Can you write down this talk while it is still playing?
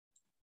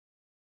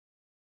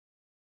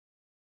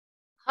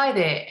Hi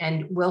there,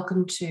 and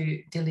welcome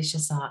to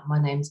Delicious Art.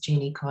 My name's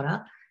Jeanne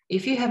Cotter.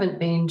 If you haven't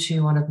been to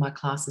one of my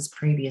classes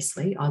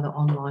previously, either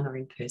online or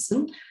in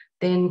person,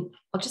 then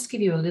I'll just give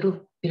you a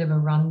little bit of a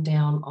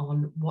rundown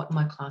on what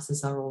my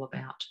classes are all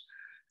about.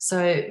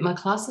 So my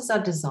classes are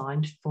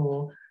designed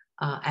for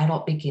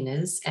adult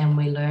beginners, and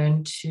we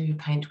learn to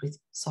paint with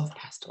soft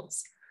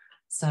pastels.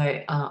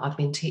 So I've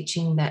been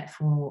teaching that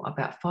for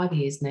about 5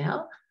 years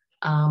now.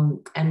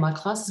 And my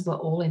classes were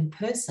all in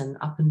person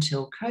up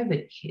until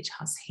COVID hit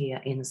us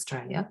here in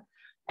Australia.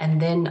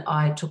 And then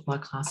I took my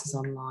classes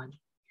online.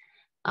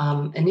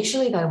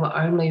 Initially, they were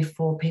only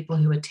for people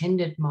who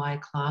attended my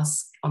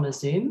class on a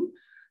Zoom,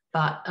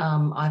 but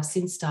I've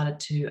since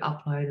started to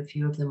upload a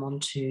few of them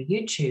onto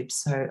YouTube.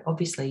 So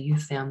obviously you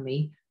found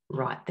me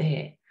right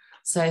there.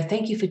 So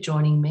thank you for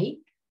joining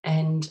me.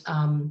 And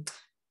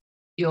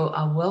you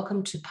are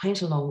welcome to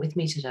paint along with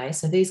me today.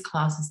 So these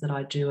classes that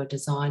I do are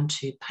designed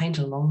to paint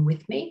along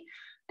with me,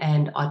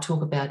 and I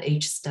talk about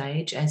each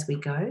stage as we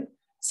go.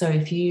 So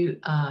if you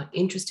are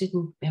interested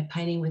in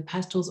painting with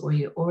pastels, or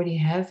you already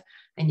have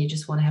and you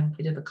just want to have a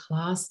bit of a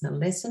class and a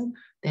lesson,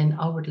 then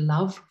I would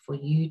love for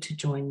you to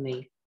join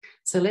me.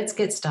 So let's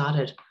get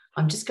started.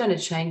 I'm just going to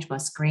change my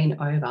screen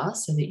over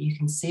so that you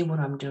can see what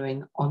I'm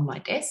doing on my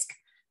desk,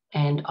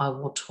 and I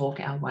will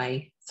talk our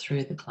way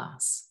through the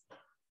class.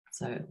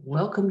 So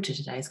welcome to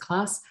today's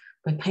class.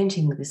 We're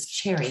painting this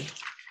cherry.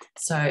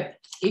 So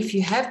if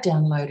you have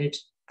downloaded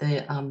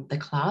the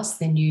class,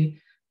 then you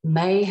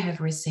may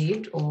have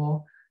received,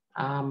 or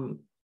I'm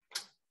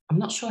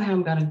not sure how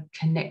I'm going to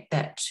connect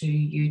that to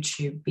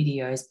YouTube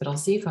videos, but I'll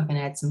see if I can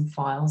add some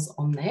files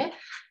on there.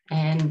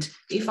 And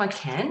if I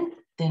can,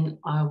 then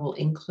I will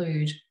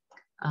include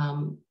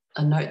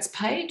a notes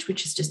page,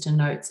 which is just a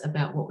notes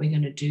about what we're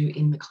going to do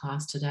in the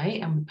class today.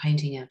 And we're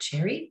painting our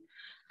cherry.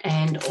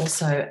 And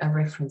also a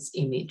reference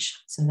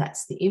image. So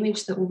that's the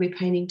image that we'll be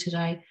painting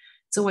today.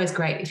 It's always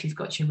great if you've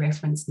got your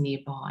reference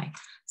nearby.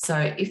 So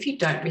if you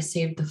don't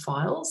receive the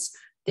files,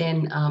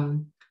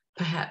 then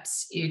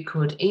perhaps you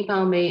could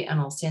email me and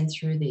I'll send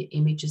through the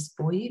images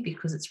for you,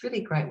 because it's really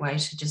a great way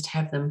to just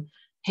have them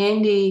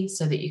handy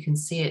so that you can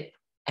see it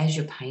as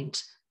you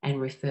paint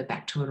and refer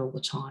back to it all the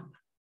time.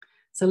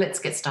 So let's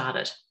get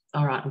started.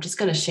 All right, I'm just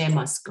going to share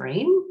my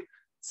screen.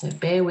 So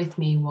bear with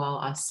me while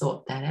I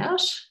sort that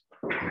out.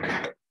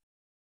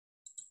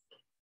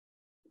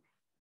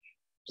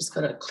 Just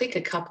got to click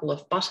a couple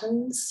of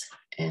buttons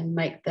and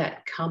make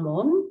that come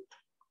on.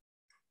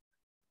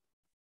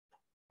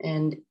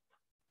 And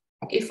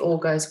if all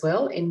goes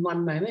well, in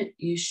one moment,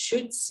 you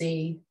should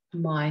see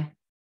my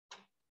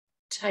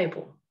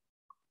table.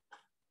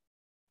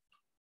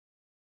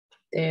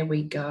 There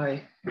we go.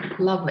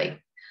 Lovely.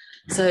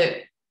 So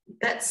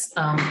that's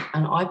an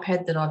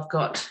iPad that I've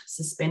got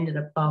suspended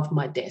above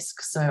my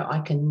desk. So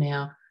I can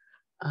now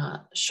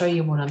show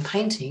you what I'm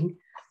painting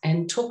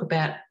and talk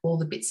about all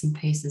the bits and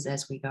pieces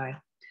as we go.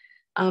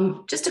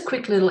 Just a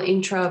quick little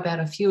intro about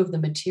a few of the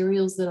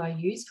materials that I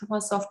use for my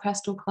soft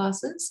pastel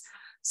classes.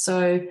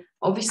 So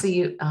obviously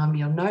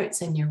your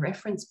notes and your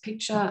reference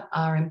picture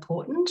are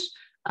important.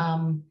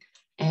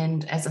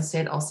 And as I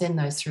said, I'll send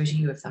those through to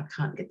you if I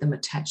can't get them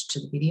attached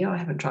to the video. I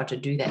haven't tried to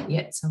do that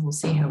yet, so we'll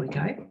see how we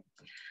go.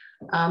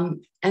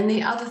 And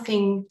the other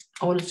thing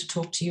I wanted to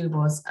talk to you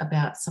was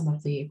about some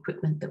of the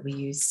equipment that we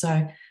use.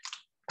 So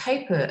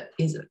paper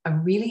is a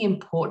really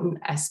important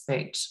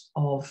aspect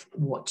of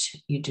what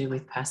you do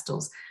with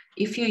pastels.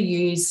 If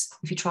you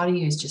try to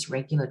use just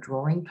regular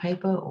drawing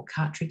paper or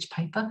cartridge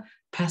paper,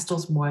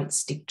 pastels won't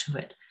stick to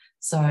it.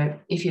 So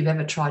if you've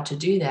ever tried to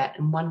do that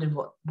and wondered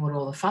what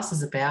all the fuss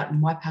is about and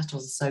why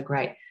pastels are so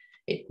great,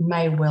 it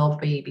may well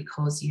be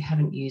because you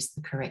haven't used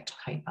the correct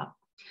paper.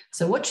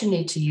 So what you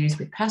need to use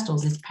with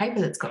pastels is paper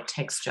that's got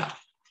texture.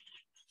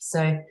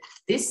 So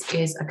this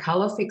is a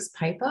Colourfix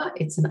paper.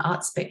 It's an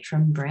Art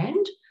Spectrum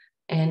brand,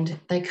 and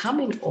they come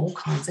in all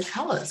kinds of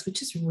colours,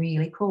 which is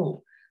really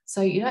cool.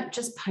 So you don't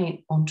just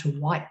paint onto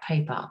white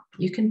paper.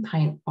 You can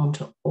paint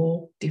onto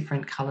all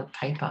different coloured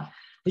paper,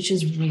 which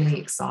is really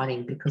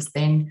exciting, because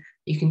then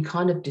you can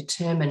kind of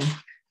determine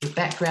the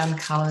background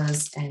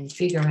colours and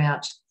figure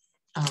out,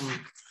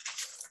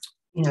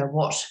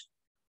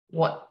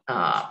 what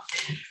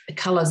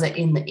colours are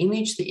in the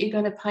image that you're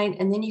going to paint,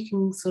 and then you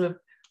can sort of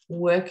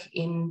work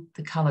in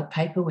the coloured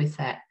paper with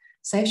that.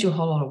 Saves you a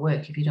whole lot of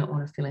work if you don't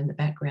want to fill in the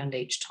background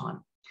each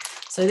time.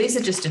 So these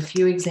are just a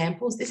few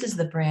examples. This is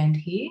the brand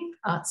here,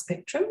 Art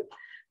Spectrum.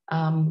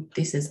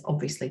 This is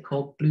obviously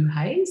called Blue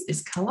Haze,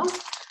 this colour,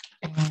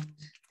 and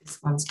this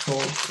one's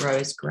called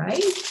Rose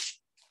Grey.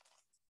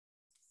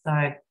 So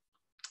I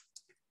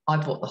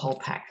bought the whole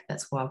pack.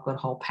 That's why I've got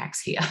whole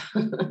packs here.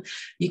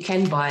 You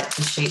can buy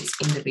the sheets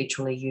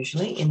individually,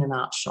 usually in an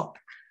art shop.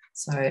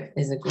 So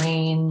there's a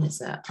green,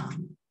 there's a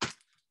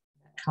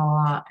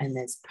colour, and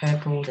there's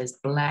purple, there's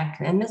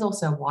black, and there's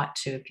also white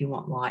too if you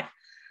want white.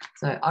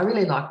 So I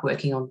really like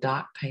working on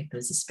dark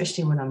papers,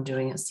 especially when I'm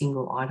doing a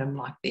single item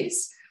like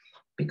this,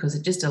 because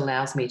it just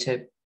allows me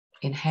to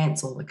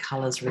enhance all the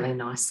colours really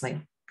nicely.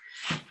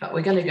 but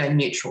we're going to go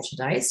neutral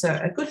today. So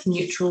a good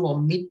neutral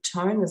or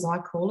mid-tone, as I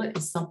call it,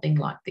 is something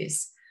like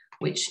this,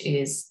 which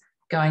is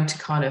going to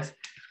kind of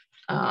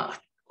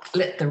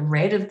let the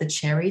red of the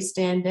cherry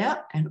stand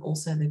out and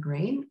also the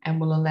green, and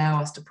will allow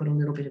us to put a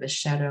little bit of a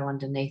shadow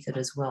underneath it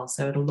as well.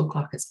 So it'll look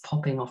like it's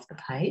popping off the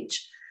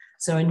page.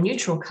 So a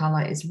neutral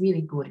color is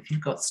really good if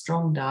you've got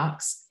strong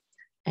darks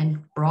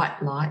and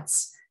bright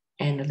lights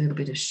and a little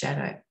bit of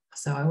shadow.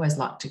 So I always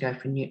like to go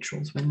for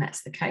neutrals when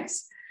that's the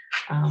case.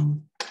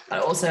 I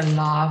also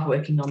love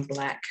working on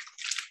black,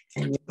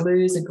 and your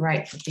blues are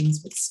great for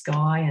things with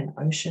sky and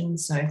ocean.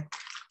 So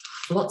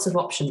lots of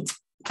options.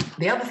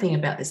 The other thing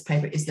about this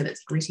paper is that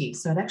it's gritty.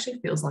 So it actually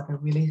feels like a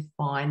really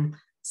fine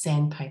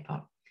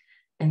sandpaper.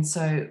 And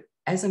so,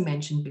 as I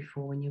mentioned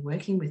before, when you're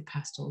working with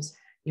pastels,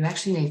 you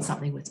actually need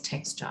something with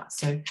texture.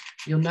 So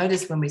you'll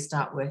notice when we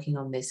start working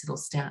on this, it'll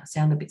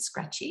sound a bit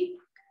scratchy.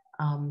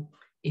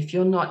 If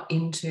you're not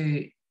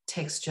into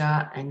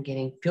texture and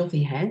getting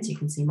filthy hands, you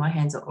can see my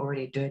hands are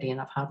already dirty and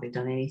I've hardly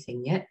done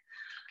anything yet.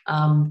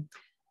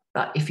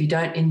 But if you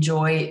don't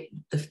enjoy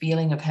the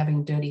feeling of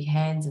having dirty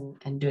hands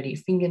and dirty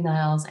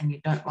fingernails, and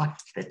you don't like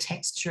the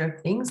texture of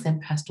things,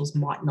 then pastels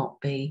might not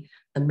be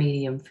the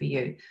medium for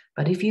you.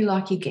 But if you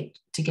like to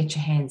get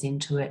your hands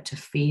into it, to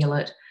feel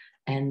it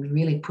and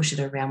really push it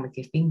around with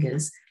your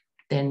fingers,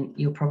 then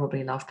you'll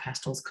probably love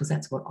pastels, because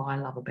that's what I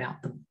love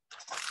about them.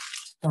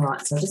 All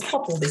right, so just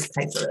pop all this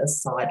paper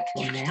aside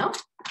for now.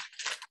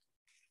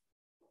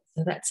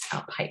 So that's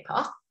our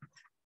paper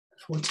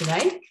for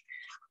today.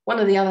 One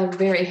of the other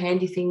very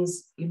handy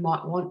things you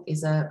might want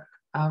is a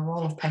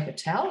roll of paper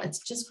towel. It's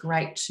just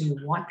great to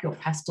wipe your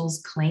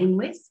pastels clean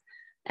with,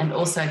 and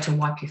also to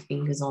wipe your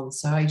fingers on.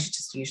 So I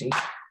just usually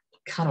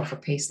cut off a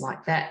piece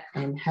like that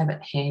and have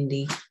it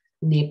handy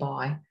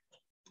nearby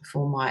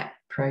for my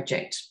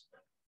project.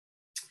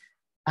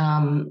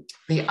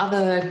 The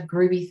other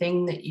groovy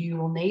thing that you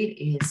will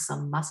need is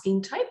some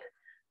masking tape,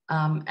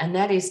 and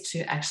that is to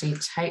actually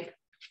tape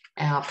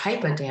our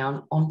paper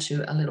down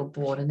onto a little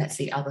board, and that's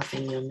the other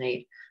thing you'll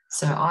need.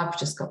 So I've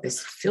just got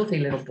this filthy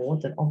little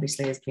board that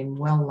obviously has been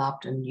well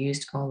loved and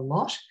used a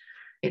lot.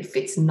 It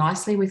fits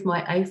nicely with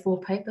my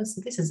A4 paper.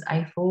 So this is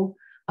A4.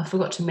 I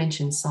forgot to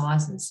mention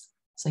sizes.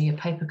 So your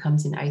paper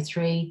comes in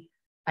A3,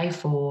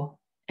 A4,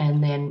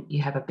 and then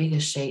you have a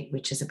bigger sheet,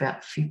 which is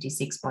about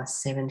 56 by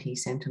 70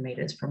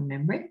 centimetres from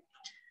memory.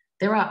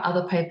 There are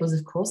other papers,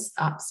 of course.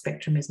 Art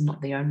Spectrum is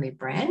not the only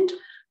brand,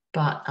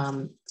 but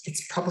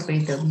it's probably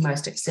the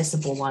most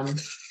accessible one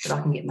that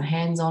I can get my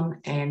hands on,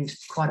 and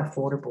quite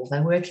affordable. They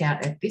work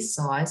out at this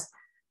size,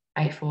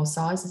 A4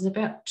 size, is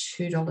about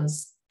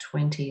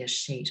 $2.20 a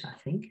sheet, I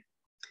think.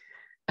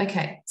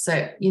 Okay,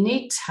 so you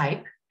need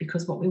tape,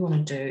 because what we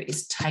want to do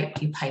is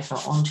tape your paper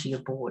onto your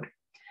board.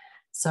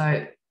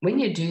 So when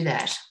you do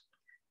that,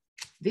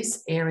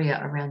 this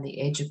area around the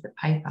edge of the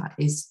paper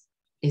is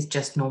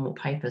just normal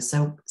paper.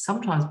 So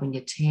sometimes when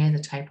you tear the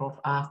tape off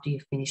after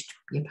you've finished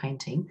your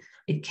painting,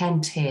 it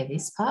can tear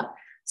this part.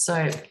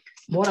 So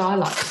what I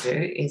like to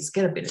do is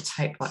get a bit of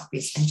tape like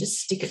this and just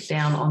stick it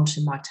down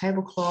onto my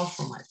tablecloth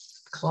or my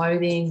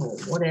clothing or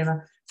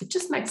whatever. It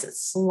just makes it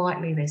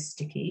slightly less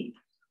sticky.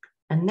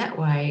 And that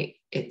way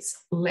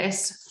it's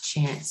less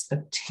chance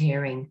of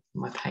tearing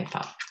my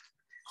paper.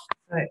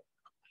 So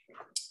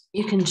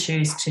you can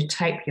choose to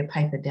tape your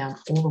paper down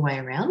all the way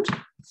around,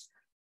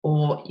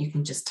 or you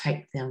can just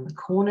tape down the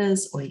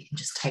corners, or you can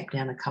just tape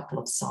down a couple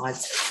of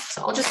sides.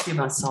 So I'll just do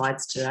my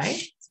sides today.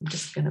 So I'm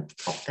just going to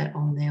pop that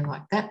on there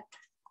like that,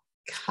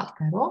 cut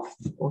that off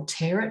or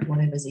tear it,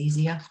 whatever's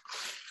easier,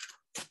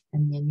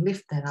 and then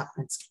lift that up.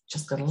 It's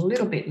just got a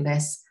little bit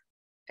less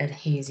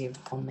adhesive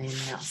on there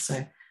now.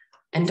 So,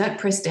 and don't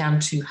press down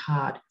too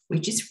hard. We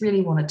just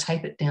really want to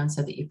tape it down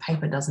so that your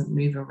paper doesn't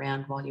move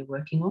around while you're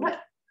working on it.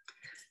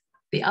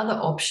 The other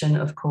option,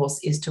 of course,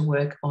 is to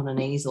work on an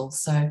easel.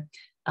 So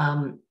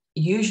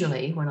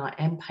usually when I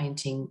am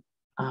painting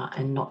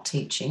and not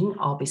teaching,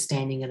 I'll be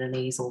standing at an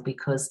easel,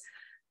 because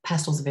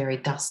pastels are very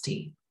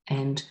dusty.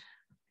 And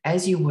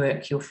as you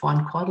work, you'll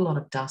find quite a lot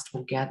of dust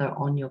will gather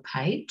on your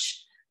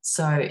page.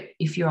 So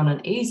if you're on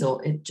an easel,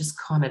 it just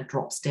kind of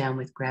drops down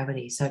with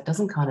gravity. So it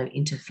doesn't kind of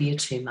interfere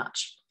too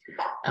much.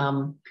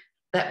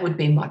 That would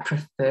be my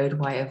preferred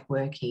way of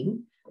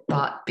working.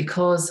 But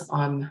because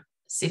I'm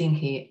sitting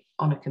here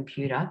on a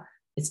computer,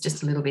 it's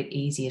just a little bit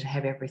easier to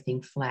have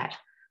everything flat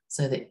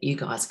so that you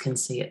guys can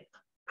see it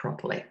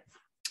properly.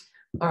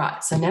 All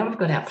right, so now we've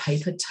got our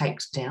paper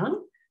taped down.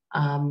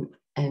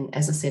 And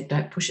as I said,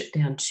 don't push it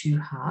down too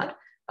hard.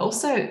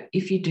 Also,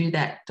 if you do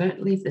that,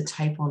 don't leave the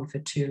tape on for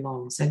too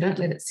long. So don't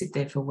let it sit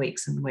there for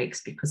weeks and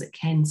weeks, because it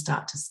can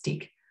start to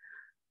stick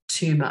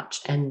too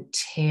much and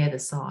tear the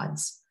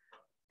sides.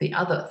 The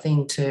other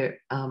thing to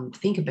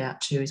think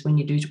about too is when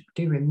you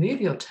do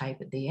remove your tape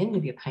at the end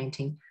of your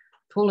painting,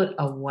 pull it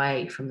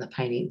away from the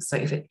painting. So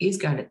if it is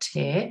going to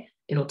tear,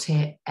 it'll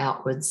tear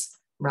outwards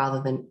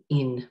rather than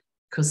in,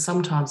 because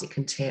sometimes it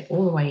can tear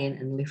all the way in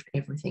and lift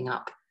everything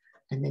up,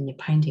 and then your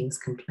painting's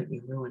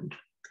completely ruined.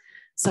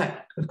 So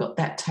we've got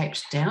that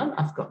taped down.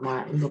 I've got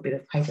my little bit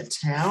of paper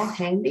towel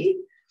handy.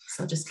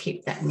 So I'll just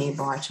keep that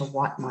nearby to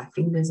wipe my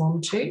fingers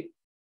onto.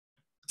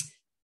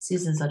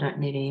 Scissors I don't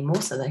need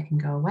anymore, so they can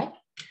go away.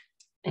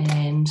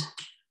 And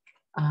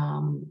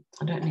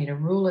I don't need a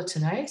ruler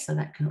today, so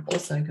that can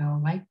also go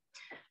away.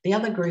 The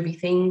other groovy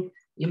thing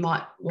you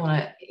might want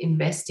to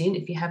invest in,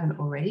 if you haven't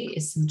already,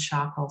 is some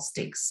charcoal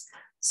sticks.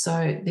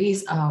 So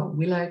these are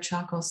willow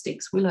charcoal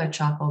sticks. Willow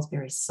charcoal is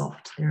very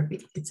soft.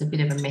 It's a bit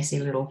of a messy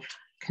little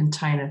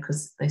container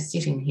because they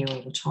sit in here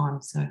all the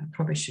time. So I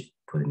probably should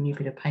put a new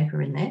bit of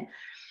paper in there.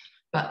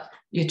 But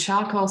your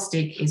charcoal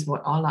stick is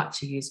what I like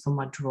to use for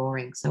my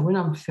drawing. So when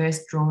I'm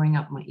first drawing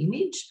up my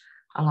image,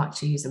 I like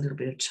to use a little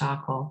bit of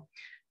charcoal.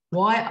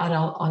 Why I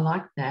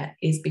like that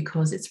is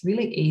because it's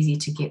really easy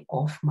to get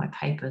off my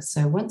paper.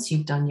 So once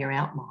you've done your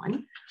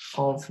outline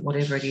of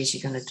whatever it is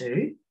you're going to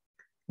do,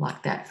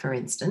 like that, for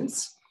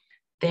instance,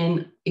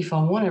 then if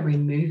I want to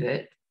remove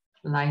it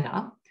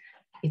later,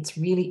 it's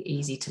really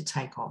easy to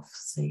take off.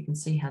 So you can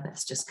see how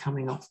that's just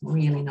coming off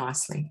really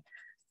nicely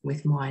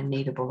with my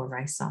kneadable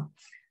eraser.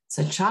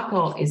 So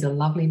charcoal is a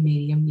lovely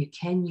medium. You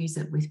can use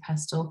it with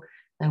pastel.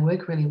 They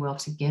work really well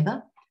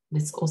together.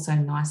 And it's also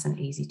nice and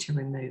easy to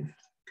remove.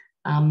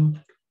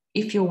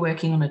 If you're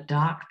working on a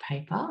dark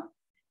paper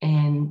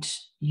and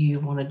you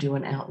want to do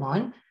an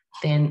outline,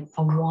 then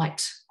a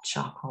white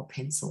charcoal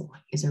pencil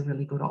is a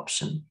really good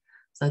option.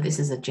 So this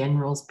is a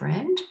General's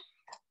brand,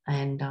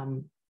 and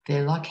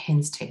they're like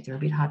hen's teeth. They're a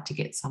bit hard to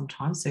get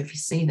sometimes. So if you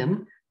see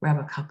them, grab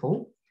a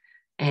couple.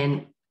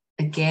 And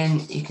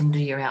again, you can do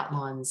your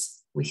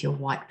outlines with your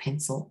white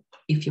pencil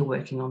if you're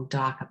working on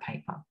darker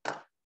paper.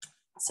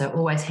 So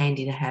always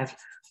handy to have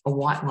a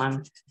white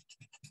one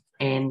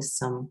and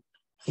some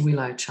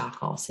willow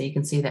charcoal. So you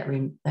can see that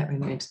that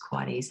removes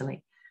quite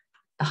easily.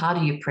 The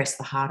harder you press,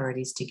 the harder it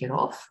is to get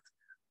off.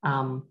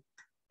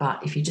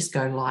 But if you just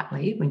go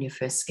lightly when you're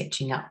first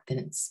sketching up, then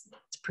it's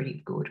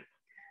pretty good.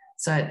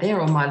 So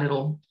there are my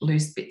little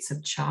loose bits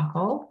of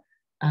charcoal.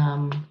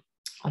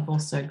 I've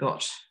also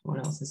got, what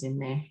else is in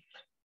there?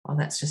 Oh,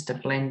 that's just a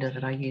blender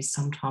that I use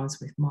sometimes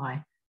with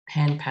my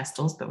pan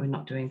pastels, but we're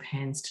not doing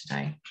pans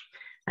today.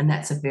 And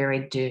that's a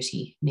very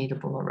dirty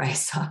kneadable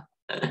eraser.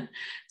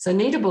 So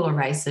kneadable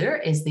eraser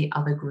is the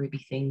other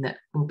groovy thing that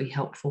will be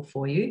helpful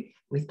for you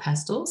with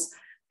pastels.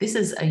 This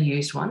is a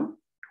used one.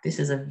 This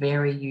is a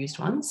very used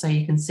one. So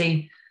you can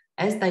see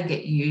as they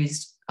get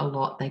used a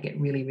lot, they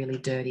get really, really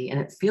dirty, and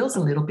it feels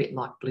a little bit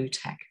like blue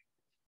tack.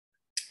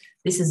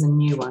 This is a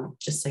new one,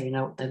 just so you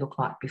know what they look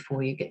like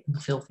before you get them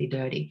filthy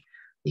dirty.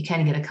 You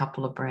can get a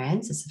couple of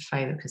brands. There's a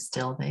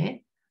Faber-Castell there.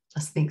 I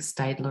think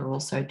Staedtler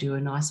also do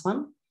a nice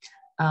one.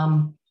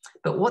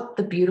 But what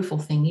the beautiful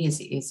thing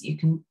is you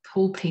can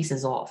pull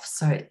pieces off.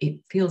 So it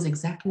feels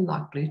exactly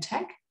like blue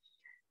tack,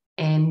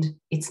 and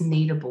it's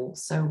kneadable.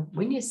 So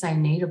when you say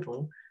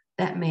kneadable,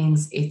 that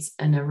means it's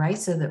an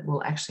eraser that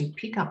will actually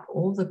pick up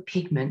all the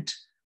pigment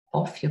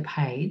off your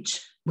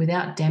page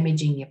without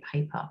damaging your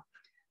paper.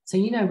 So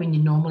you know when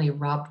you normally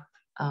rub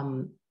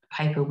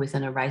paper with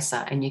an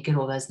eraser and you get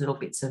all those little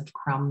bits of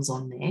crumbs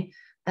on there,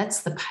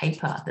 that's the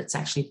paper that's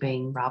actually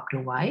being rubbed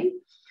away.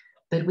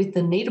 But with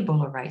the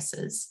kneadable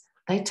erasers,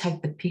 they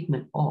take the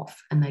pigment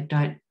off and they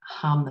don't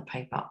harm the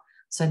paper.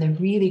 So they're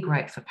really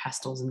great for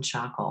pastels and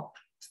charcoal.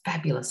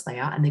 Fabulous they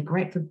are, and they're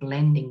great for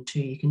blending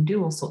too. You can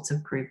do all sorts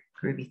of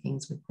groovy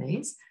things with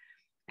these.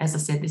 As I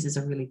said, this is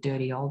a really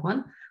dirty old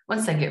one.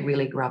 Once they get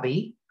really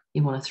grubby,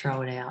 you want to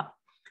throw it out.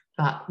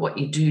 But what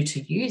you do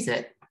to use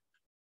it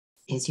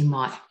is you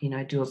might,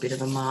 do a bit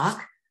of a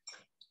mark,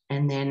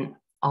 and then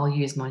I'll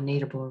use my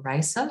kneadable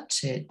eraser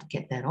to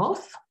get that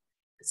off.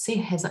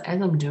 See, as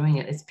I'm doing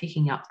it, it's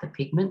picking up the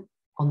pigment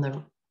on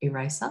the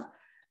eraser.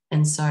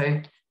 And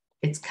so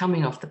it's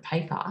coming off the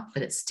paper,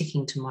 but it's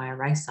sticking to my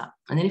eraser.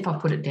 And then if I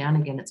put it down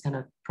again, it's going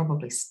to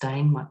probably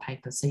stain my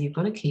paper. So you've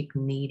got to keep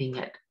kneading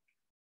it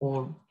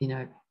or,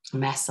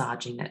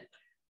 massaging it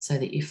so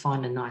that you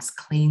find a nice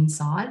clean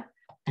side,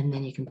 and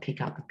then you can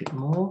pick up a bit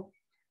more.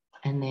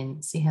 And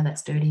then see how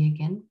that's dirty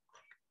again?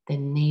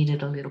 Then knead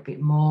it a little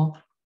bit more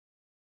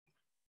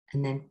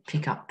and then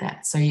pick up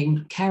that. So you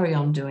can carry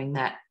on doing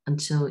that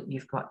until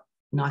you've got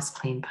nice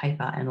clean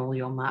paper and all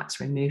your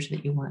marks removed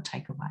that you want to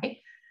take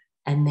away.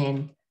 And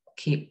then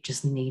keep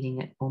just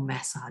kneading it or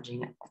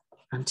massaging it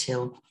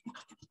until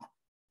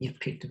you've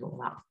picked it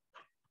all up.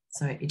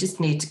 So you just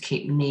need to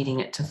keep kneading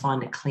it to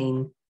find a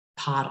clean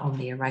part on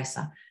the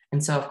eraser.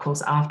 And so, of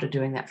course, after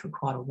doing that for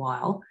quite a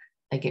while,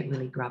 they get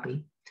really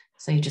grubby.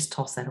 So you just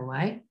toss that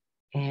away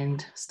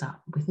and start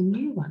with a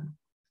new one.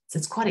 So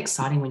it's quite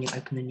exciting when you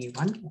open the new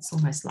one. It's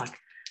almost like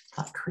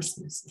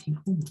Christmas. You think,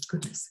 oh my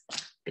goodness, a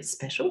bit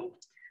special.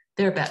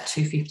 They're about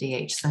 $2.50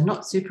 each, so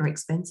not super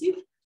expensive,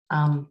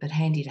 but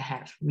handy to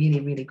have.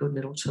 Really, really good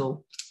little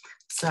tool.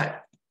 So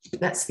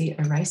that's the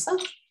eraser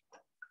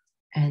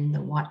and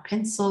the white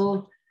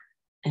pencil.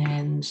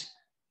 And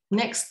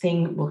next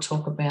thing we'll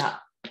talk about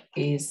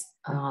is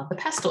the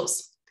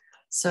pastels.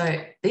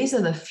 So these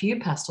are the few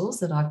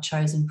pastels that I've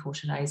chosen for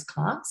today's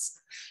class.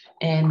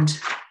 And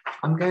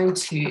I'm going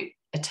to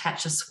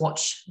attach a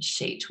swatch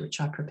sheet,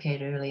 which I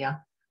prepared earlier,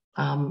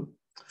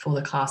 for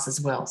the class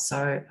as well.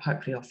 So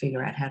hopefully I'll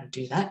figure out how to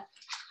do that.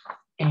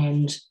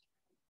 And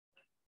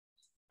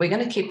we're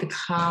going to keep the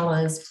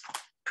colours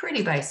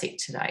pretty basic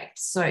today.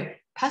 So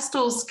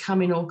pastels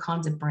come in all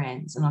kinds of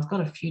brands, and I've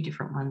got a few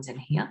different ones in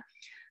here.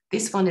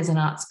 This one is an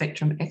Art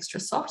Spectrum Extra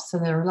Soft. So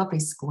they're a lovely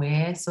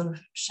square sort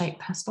of shaped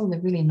pastel.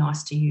 They're really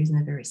nice to use and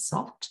they're very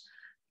soft.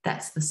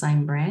 That's the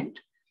same brand.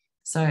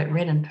 So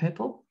red and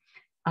purple.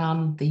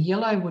 The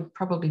yellow would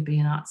probably be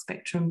an Art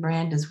Spectrum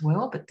brand as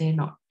well, but they're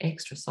not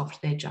extra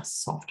soft. They're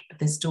just soft, but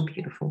they're still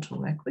beautiful to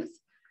work with.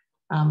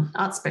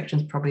 Art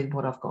Spectrum is probably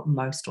what I've got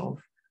most of,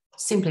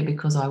 simply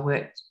because I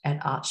worked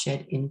at Art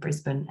Shed in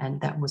Brisbane and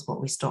that was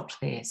what we stocked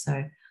there.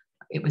 So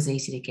it was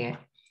easy to get.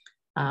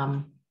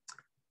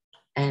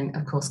 And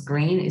of course,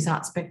 green is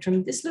Art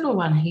Spectrum. This little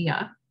one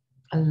here,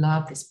 I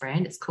love this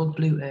brand. It's called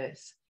Blue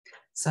Earth.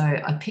 So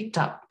I picked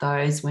up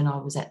those when I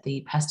was at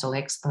the Pastel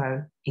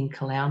Expo in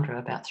Caloundra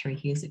about 3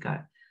 years ago.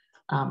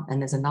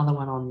 And there's another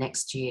one on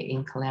next year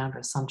in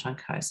Caloundra, Sunshine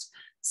Coast.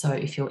 So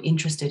if you're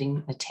interested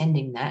in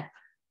attending that,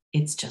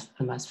 it's just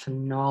the most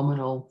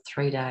phenomenal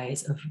 3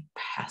 days of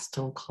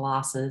pastel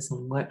classes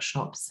and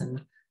workshops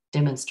and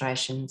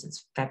demonstrations.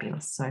 It's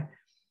fabulous. So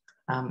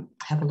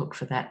have a look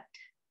for that.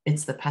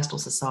 It's the Pastel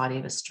Society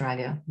of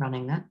Australia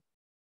running that.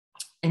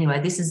 Anyway,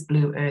 this is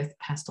Blue Earth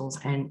pastels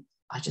and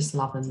I just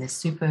love them. They're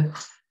super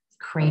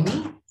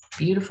creamy,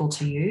 beautiful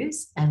to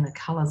use, and the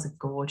colours are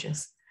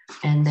gorgeous.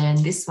 And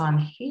then this one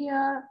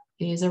here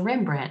is a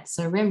Rembrandt.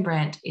 So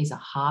Rembrandt is a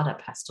harder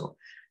pastel.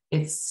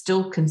 It's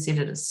still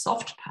considered a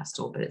soft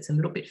pastel, but it's a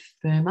little bit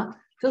firmer.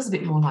 Feels a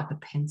bit more like a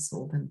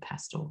pencil than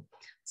pastel.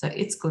 So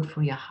it's good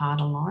for your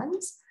harder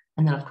lines.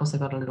 And then, of course,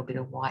 I've got a little bit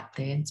of white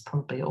there. It's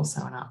probably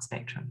also an Art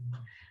Spectrum.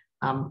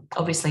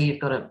 Obviously, you've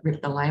got to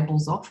rip the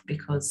labels off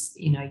because,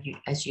 you know,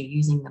 as you're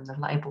using them, the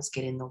labels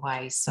get in the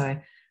way. So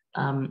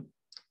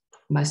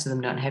most of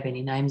them don't have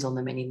any names on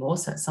them anymore.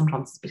 So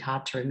sometimes it's a bit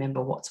hard to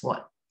remember what's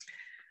what.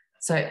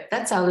 So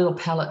that's our little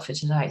palette for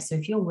today. So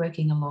if you're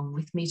working along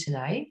with me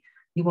today,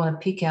 you want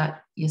to pick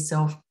out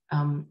yourself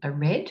a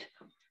red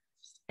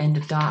and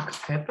a dark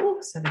purple.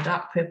 So the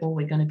dark purple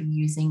we're going to be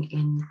using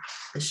in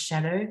the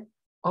shadow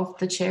of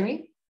the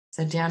cherry.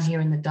 So down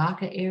here in the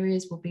darker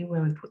areas will be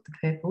where we put the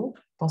purple,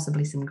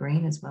 possibly some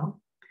green as well,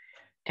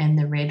 and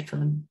the red for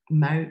the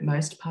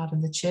most part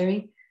of the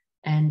cherry.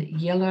 And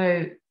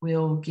yellow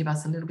will give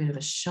us a little bit of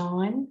a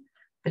shine,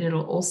 but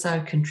it'll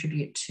also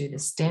contribute to the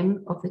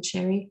stem of the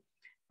cherry.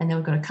 And then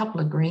we've got a couple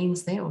of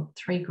greens there, or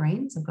 3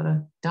 greens. I've got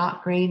a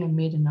dark green, a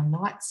mid and a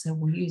light, so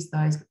we'll use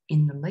those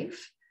in the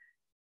leaf.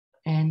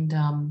 And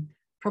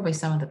probably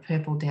some of the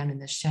purple down in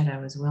the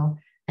shadow as well.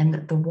 And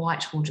the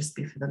white will just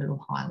be for the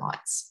little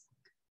highlights.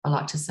 I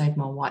like to save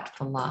my white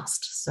for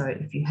last. So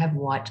if you have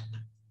white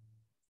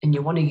and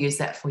you want to use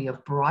that for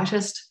your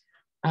brightest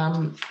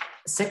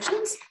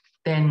sections,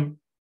 then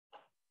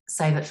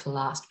save it for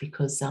last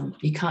because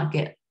you can't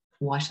get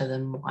whiter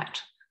than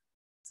white.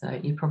 So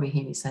you probably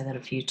hear me say that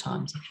a few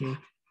times if you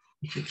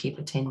keep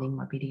attending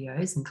my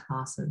videos and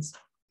classes.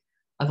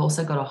 I've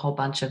also got a whole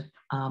bunch of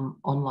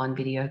online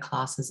video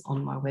classes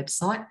on my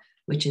website,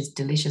 which is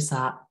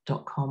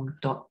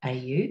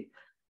deliciousart.com.au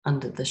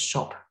under the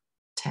shop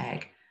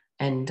tag.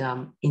 And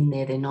in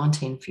there, they're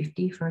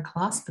 $19.50 for a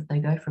class, but they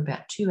go for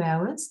about 2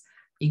 hours.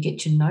 You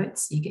get your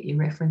notes, you get your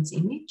reference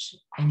image,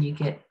 and you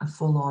get a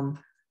full-on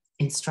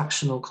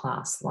instructional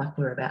class like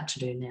we're about to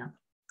do now.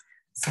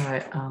 So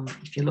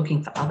if you're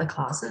looking for other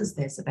classes,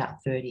 there's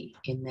about 30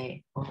 in there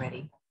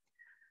already.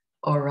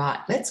 All right,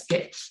 let's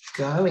get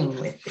going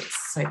with this.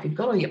 So if you've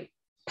got all your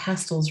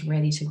pastels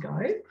ready to go,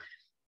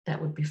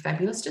 that would be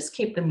fabulous. Just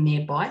keep them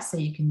nearby so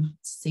you can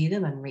see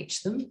them and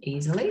reach them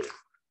easily.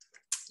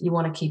 You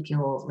want to keep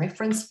your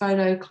reference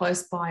photo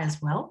close by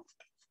as well.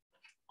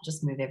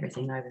 Just move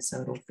everything over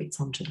so it all fits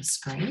onto the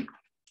screen.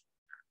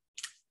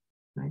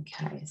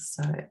 Okay,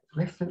 so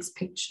reference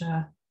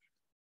picture,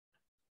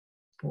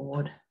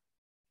 board,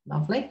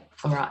 lovely.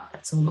 All right,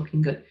 that's all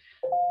looking good.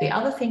 The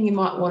other thing you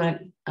might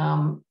want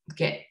to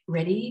get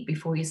ready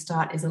before you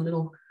start is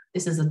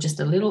this is just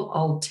a little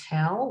old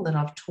towel that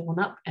I've torn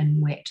up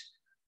and wet.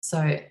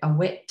 So a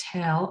wet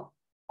towel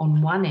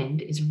on one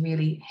end is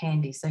really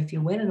handy. So if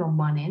you wet it on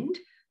one end,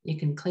 you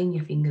can clean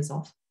your fingers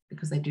off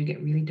because they do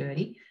get really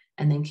dirty,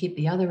 and then keep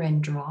the other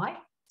end dry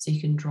so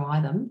you can dry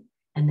them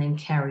and then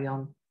carry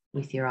on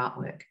with your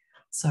artwork.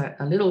 So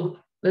a little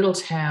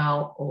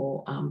towel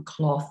or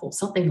cloth or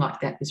something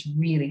like that is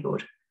really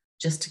good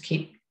just to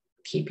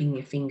keeping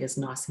your fingers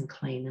nice and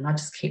clean. And I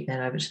just keep that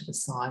over to the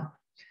side.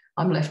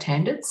 I'm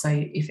left-handed, so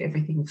if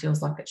everything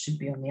feels like it should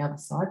be on the other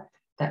side,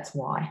 that's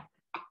why.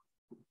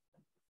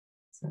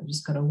 So I've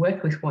just got to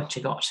work with what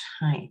you got,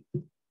 hey?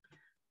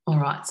 All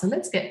right, so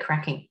let's get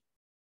cracking.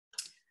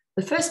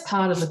 The first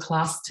part of the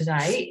class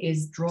today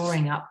is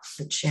drawing up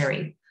the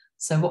cherry.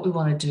 So what we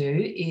want to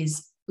do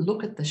is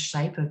look at the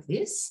shape of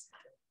this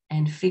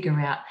and figure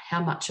out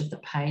how much of the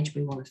page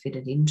we want to fit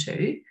it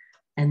into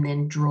and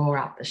then draw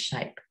up the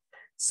shape.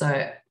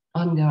 So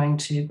I'm going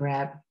to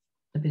grab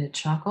a bit of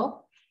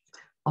charcoal.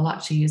 I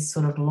like to use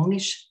sort of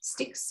longish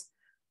sticks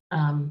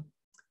so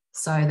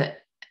that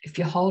if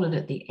you hold it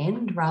at the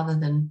end rather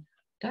than,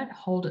 don't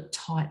hold it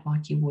tight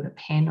like you would a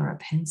pen or a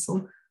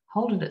pencil,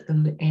 hold it at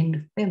the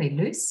end fairly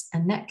loose,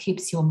 and that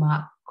keeps your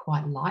mark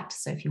quite light.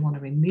 So if you want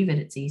to remove it,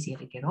 it's easier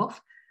to get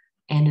off.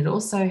 And it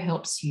also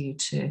helps you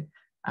to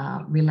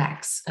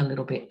relax a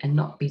little bit and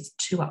not be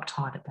too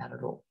uptight about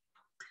it all.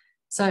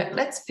 So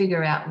let's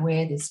figure out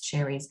where this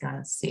cherry is going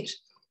to sit.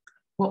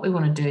 What we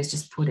want to do is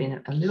just put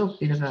in a little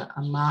bit of a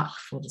mark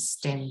for the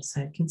stem.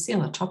 So you can see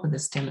on the top of the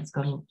stem, it's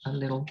got a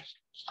little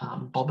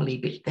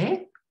bobbly bit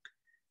there.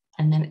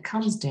 And then it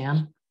comes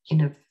down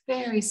in a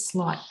very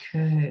slight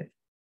curve.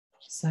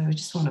 So we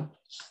just want to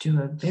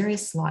do a very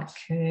slight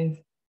curve,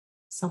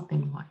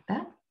 something like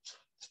that.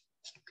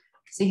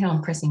 See how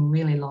I'm pressing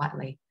really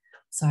lightly.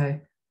 So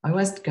I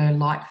always go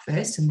light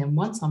first, and then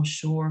once I'm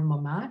sure of my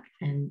mark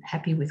and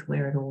happy with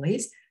where it all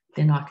is,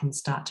 then I can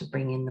start to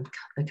bring in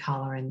the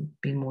colour and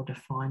be more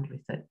defined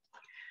with it.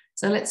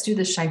 So let's do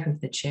the shape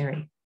of the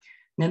cherry.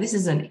 Now this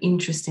is an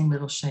interesting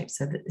little shape,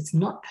 so that it's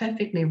not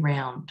perfectly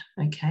round,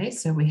 okay?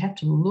 So we have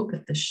to look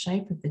at the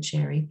shape of the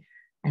cherry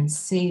and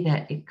see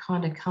that it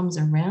kind of comes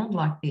around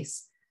like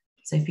this.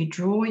 So if you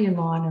draw your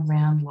line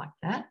around like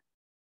that,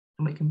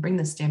 and we can bring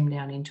the stem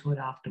down into it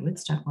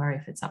afterwards, don't worry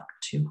if it's up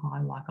too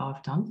high like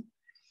I've done.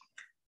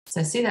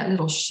 So see that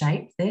little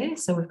shape there?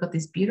 So we've got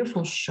this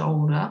beautiful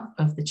shoulder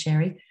of the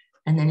cherry,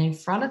 and then in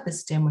front of the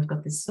stem, we've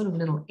got this sort of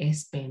little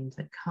S bend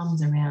that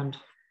comes around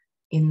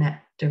in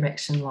that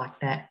direction like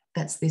that.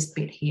 That's this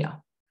bit here.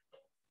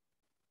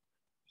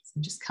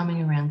 So just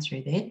coming around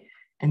through there.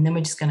 And then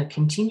we're just going to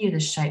continue the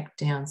shape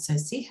down. So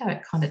see how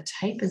it kind of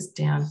tapers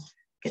down,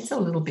 gets a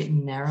little bit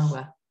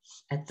narrower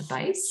at the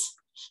base,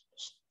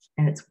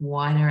 and it's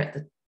wider at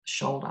the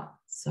shoulder.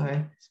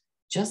 So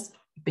just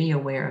be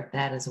aware of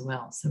that as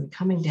well. So we're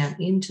coming down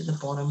into the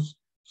bottom,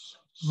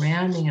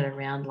 rounding it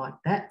around like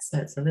that. So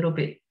it's a little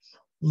bit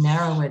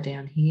narrower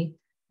down here.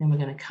 Then we're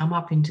going to come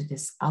up into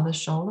this other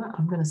shoulder.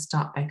 I'm going to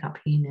start back up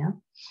here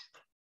now.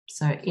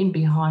 So in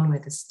behind where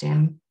the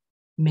stem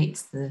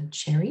meets the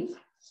cherry,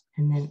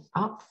 and then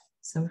up.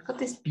 So we've got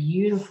this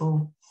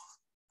beautiful,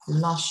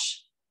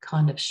 lush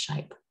kind of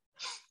shape.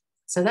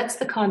 So that's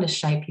the kind of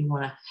shape you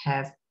want to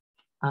have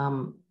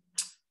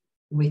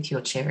with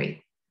your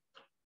cherry.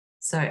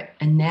 So,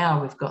 and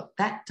now we've got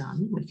that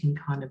done, we can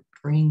kind of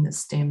bring the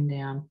stem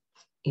down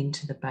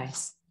into the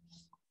base.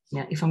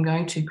 Now, if I'm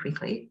going too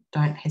quickly,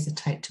 don't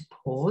hesitate to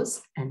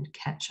pause and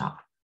catch up.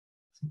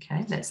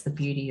 Okay, that's the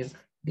beauty of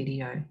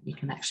video. You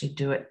can actually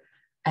do it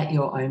at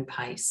your own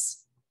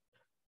pace.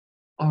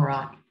 All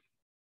right.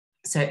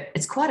 So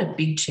it's quite a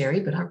big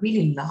cherry, but I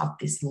really love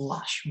this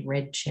lush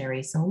red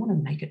cherry. So I want to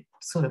make it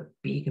sort of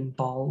big and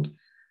bold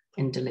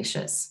and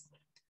delicious.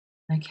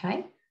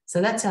 Okay,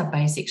 so that's our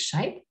basic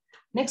shape.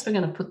 Next, we're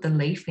going to put the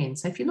leaf in.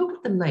 So if you look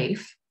at the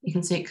leaf, you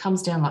can see it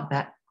comes down like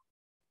that.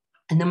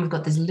 And then we've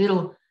got this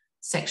little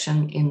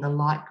section in the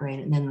light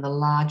green and then the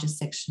larger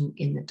section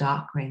in the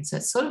dark green. So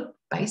it's sort of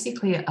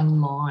basically a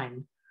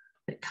line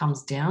that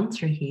comes down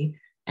through here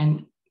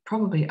and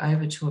probably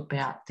over to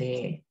about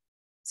there.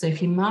 So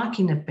if you mark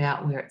in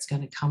about where it's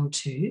going to come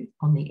to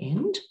on the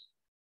end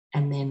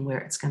and then where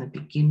it's going to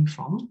begin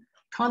from,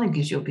 kind of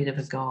gives you a bit of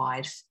a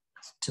guide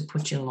to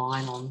put your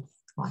line on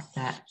like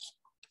that.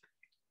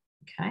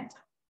 Okay,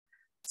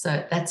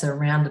 so that's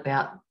around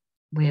about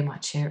where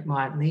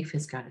my leaf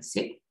is going to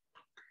sit.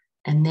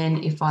 And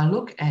then if I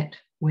look at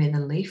where the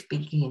leaf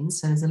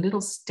begins, so there's a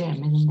little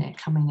stem in there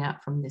coming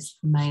out from this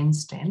main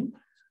stem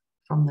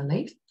from the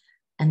leaf.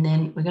 And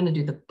then we're going to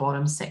do the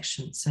bottom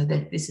section. So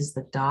that this is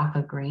the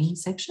darker green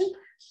section.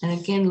 And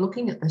again,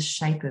 looking at the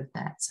shape of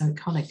that. So it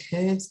kind of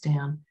curves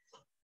down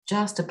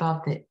just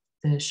above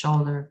the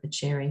shoulder of the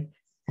cherry.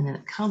 And then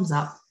it comes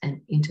up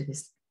and into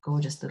this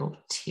gorgeous little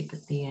tip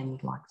at the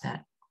end like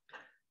that.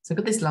 So I've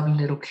got this lovely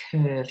little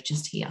curve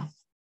just here.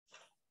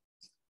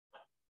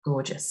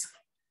 Gorgeous.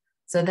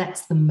 So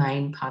that's the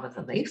main part of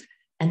the leaf.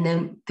 And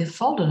then the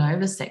folded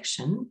over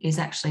section is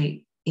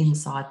actually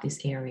inside this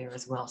area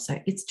as well. So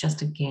it's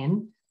just,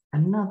 again,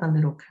 another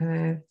little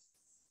curve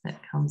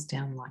that comes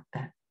down like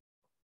that.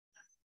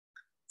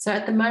 So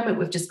at the moment,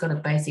 we've just got a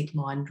basic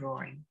line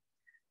drawing.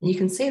 And you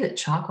can see that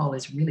charcoal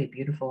is really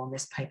beautiful on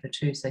this paper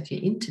too. So if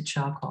you're into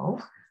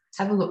charcoal,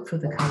 have a look for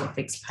the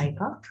Colourfix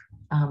paper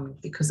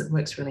because it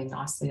works really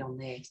nicely on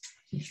there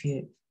if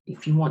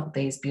you want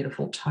these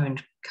beautiful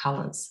toned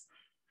colours.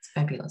 It's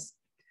fabulous.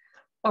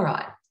 All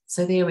right,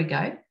 so there we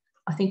go.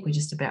 I think we're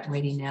just about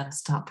ready now to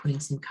start putting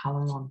some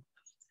colour on.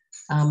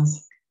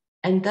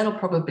 And that'll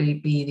probably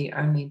be the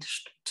only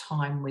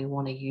time we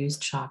want to use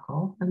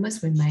charcoal,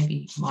 unless we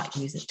maybe might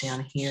use it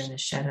down here in the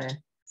shadow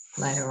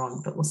later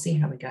on, but we'll see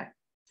how we go.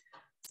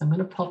 So I'm going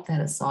to pop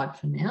that aside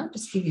for now.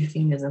 Just give your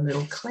fingers a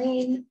little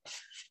clean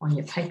on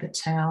your paper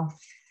towel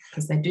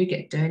because they do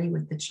get dirty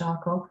with the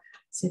charcoal.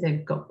 See,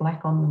 they've got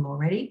black on them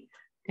already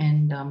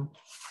and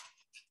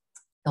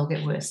they'll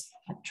get worse,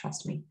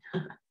 trust me.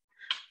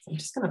 So I'm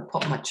just going to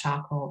pop my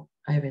charcoal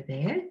over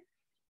there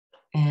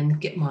and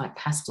get my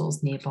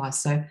pastels nearby.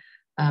 So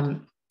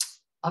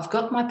I've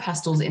got my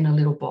pastels in a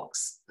little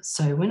box.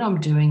 So when I'm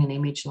doing an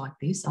image like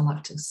this, I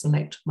like to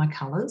select my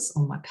colors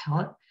on my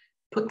palette,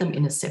 put them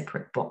in a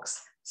separate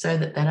box so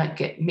that they don't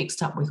get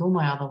mixed up with all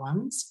my other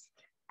ones.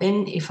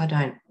 Then if I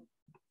don't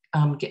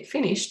get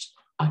finished,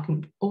 I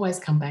can always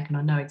come back and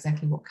I know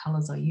exactly what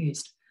colors I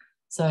used.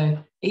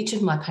 So each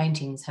of my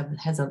paintings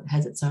has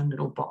its own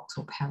little box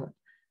or palette,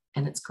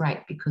 and it's great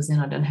because then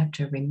I don't have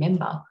to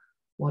remember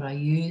what I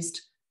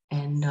used,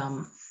 and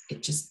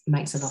it just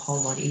makes it a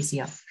whole lot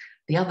easier.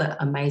 The other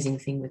amazing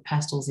thing with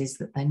pastels is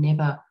that they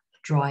never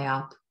dry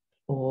up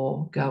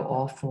or go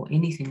off or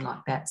anything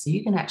like that. So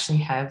you can actually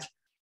have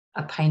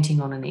a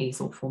painting on an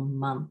easel for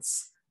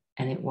months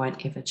and it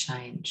won't ever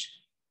change.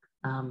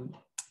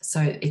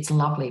 So it's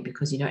lovely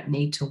because you don't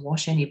need to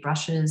wash any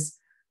brushes.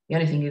 The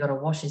only thing you've got to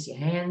wash is your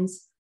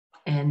hands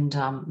and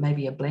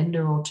maybe a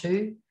blender or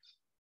two.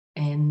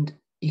 And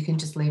you can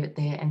just leave it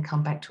there and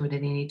come back to it at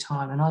any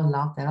time. And I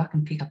love that. I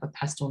can pick up a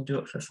pastel and do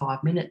it for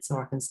 5 minutes,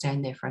 or I can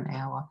stand there for an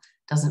hour.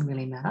 Doesn't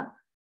really matter.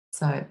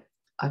 So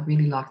I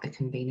really like the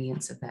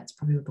convenience of that. It's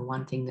probably the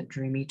one thing that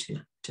drew me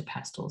to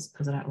pastels,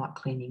 because I don't like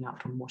cleaning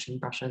up and washing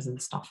brushes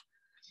and stuff.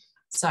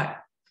 So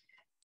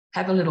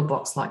have a little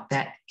box like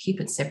that. Keep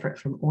it separate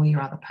from all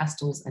your other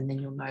pastels, and then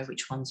you'll know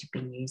which ones you've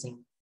been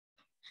using.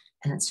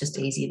 And it's just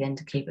easy then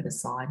to keep it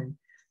aside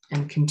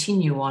and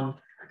continue on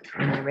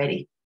when you're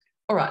ready.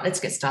 All right, let's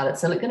get started.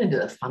 So we're going to do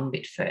the fun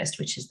bit first,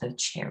 which is the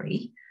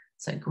cherry.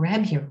 So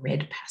grab your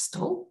red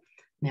pastel.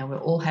 Now we'll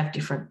all have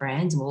different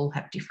brands and we'll all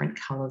have different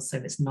colors. So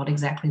if it's not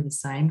exactly the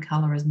same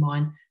color as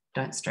mine,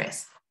 don't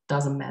stress.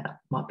 Doesn't matter.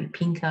 It might be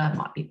pinker, it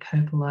might be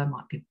purpler, it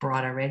might be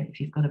brighter red.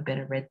 If you've got a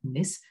better red than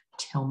this,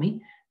 tell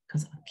me,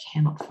 because I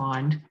cannot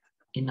find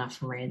enough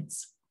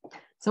reds.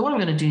 So what I'm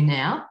going to do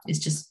now is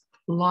just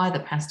lie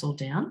the pastel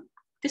down.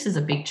 This is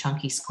a big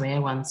chunky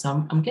square one,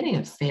 so I'm getting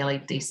a fairly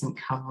decent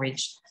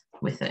coverage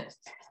with it.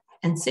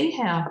 And see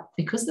how,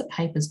 because the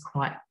paper's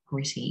quite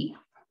gritty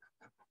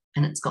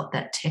and it's got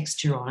that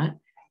texture on it,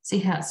 see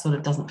how it sort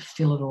of doesn't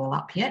fill it all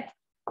up yet?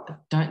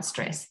 But don't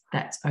stress,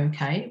 that's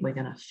okay. We're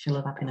going to fill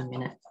it up in a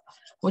minute.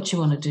 What you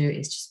want to do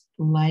is just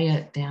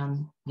layer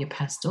down your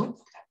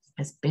pastel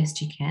as best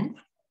you can.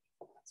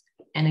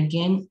 And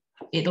again,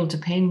 it'll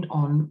depend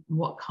on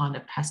what kind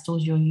of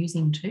pastels you're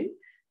using too.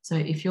 So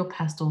if your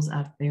pastels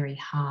are very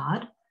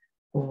hard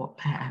or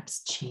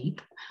perhaps cheap,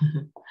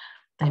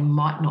 they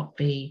might not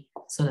be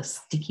sort of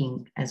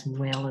sticking as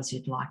well as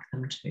you'd like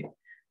them to.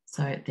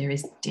 So there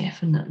is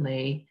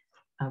definitely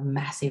a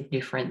massive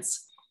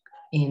difference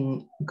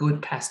in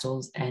good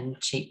pastels and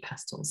cheap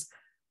pastels.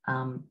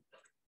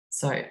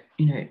 So,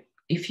 you know,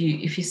 if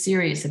you're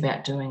serious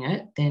about doing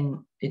it,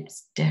 then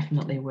it's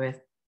definitely worth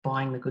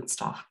buying the good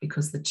stuff,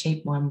 because the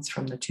cheap ones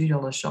from the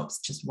 $2 shops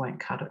just won't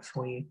cut it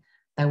for you.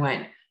 They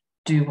won't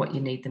do what you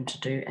need them to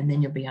do, and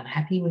then you'll be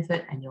unhappy with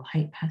it and you'll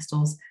hate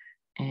pastels,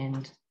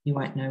 and you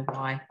won't know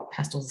why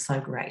pastels are so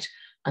great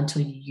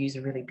until you use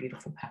a really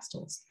beautiful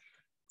pastels.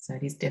 So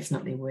it is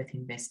definitely worth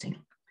investing.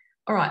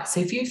 All right, so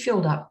if you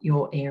filled up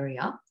your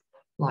area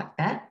like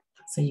that,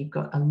 so you've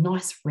got a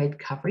nice red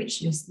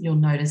coverage, you'll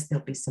notice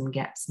there'll be some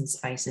gaps and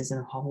spaces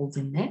and holes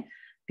in there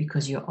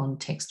because you're on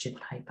textured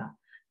paper.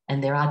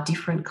 And there are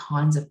different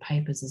kinds of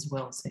papers as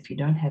well. So if you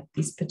don't have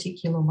this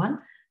particular one,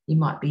 you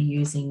might be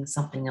using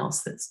something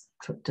else that's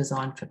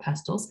designed for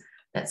pastels.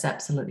 That's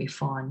absolutely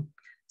fine.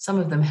 Some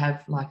of them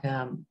have like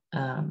a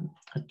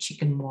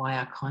chicken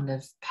wire kind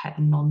of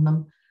pattern on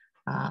them.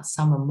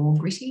 Some are more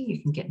gritty.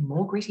 You can get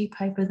more gritty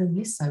paper than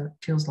this, so it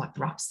feels like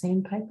rough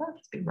sandpaper.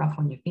 It's a bit rough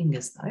on your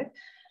fingers though.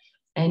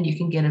 And you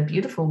can get a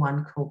beautiful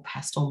one called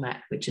Pastel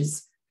Matte, which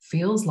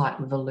feels like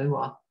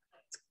velour.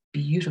 It's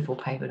beautiful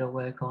paper to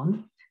work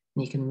on.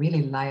 And you can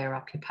really layer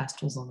up your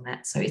pastels on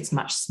that, so it's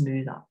much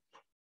smoother.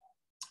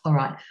 All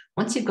right,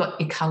 once you've got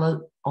your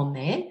colour on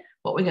there,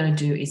 what we're going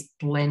to do is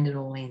blend it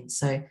all in.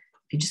 So if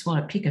you just want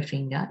to pick a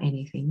finger,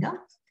 any finger,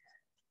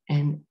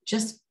 and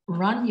just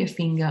run your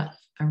finger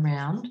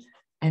around,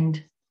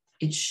 and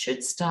it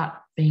should start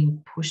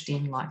being pushed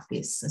in like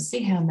this. So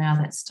see how now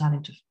that's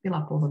starting to fill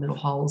up all the little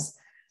holes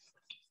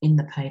in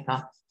the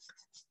paper,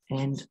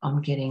 and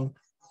I'm getting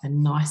a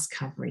nice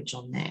coverage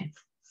on there.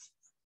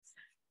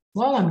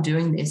 While I'm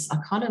doing this, I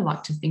kind of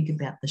like to think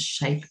about the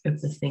shape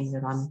of the thing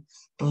that I'm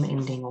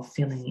blending or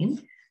filling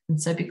in.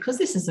 And so because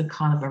this is a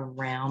kind of a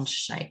round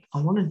shape,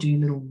 I want to do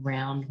little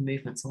round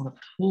movements. I want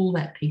to pull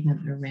that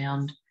pigment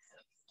around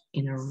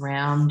in a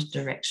round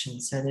direction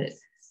so that it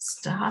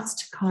starts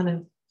to kind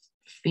of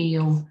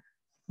feel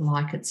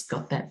like it's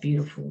got that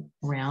beautiful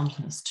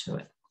roundness to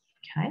it.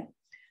 Okay,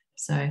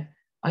 so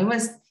I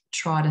always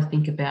try to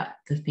think about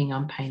the thing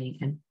I'm painting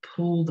and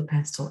pull the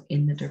pastel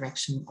in the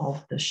direction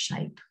of the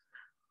shape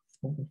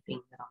of the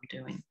thing that I'm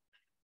doing.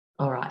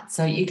 All right,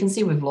 so you can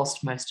see we've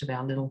lost most of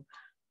our little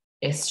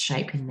S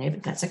shape in there,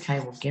 but that's okay,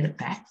 we'll get it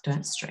back,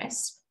 don't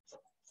stress.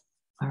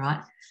 All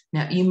right,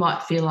 now you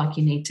might feel like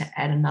you need to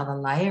add another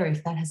layer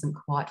if that hasn't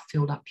quite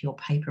filled up your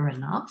paper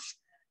enough,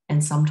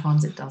 and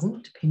sometimes it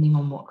doesn't, depending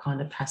on what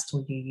kind of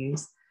pastel you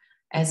use.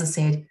 As I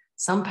said,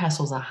 some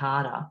pastels are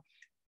harder,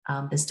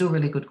 They're still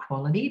really good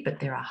quality, but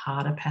they're a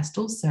harder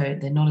pastel, so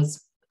they're not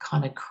as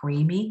kind of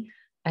creamy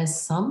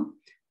as some.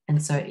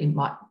 And so it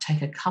might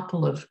take a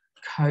couple of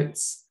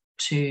coats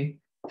to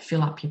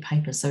fill up your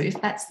paper. So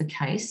if that's the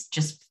case,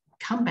 just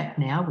come back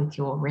now with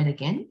your red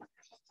again,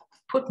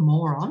 put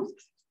more on.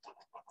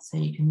 So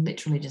you can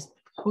literally just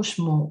push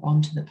more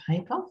onto the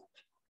paper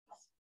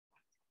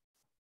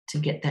to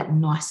get that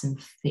nice and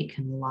thick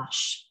and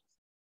lush.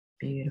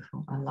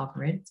 Beautiful. I love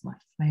red. It's my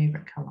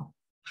favorite color.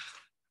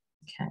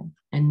 Okay.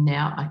 And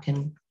now I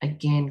can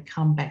again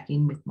come back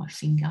in with my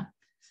finger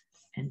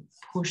and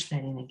push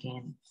that in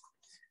again.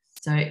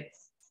 So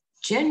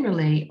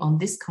generally on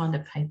this kind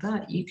of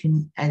paper, you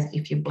can, as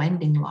if you're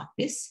blending like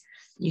this,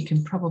 you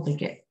can probably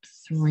get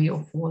 3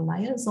 or 4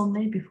 layers on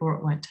there before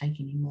it won't take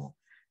any more.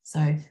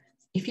 So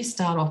if you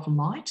start off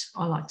light,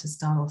 I like to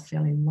start off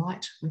fairly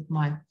light with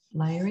my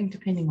layering,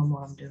 depending on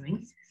what I'm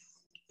doing.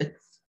 But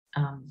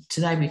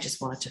today we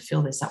just wanted to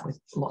fill this up with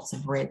lots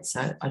of red,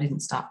 so I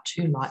didn't start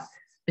too light.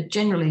 But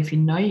generally, if you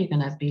know you're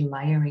going to be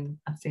layering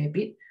a fair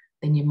bit,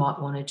 then you might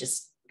want to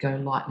just go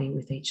lightly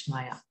with each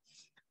layer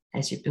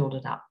as you build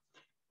it up.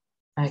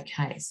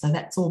 Okay, so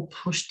that's all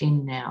pushed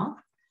in now.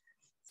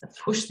 So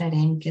push that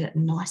in, get it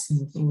nice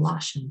and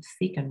lush and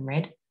thick and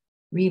red,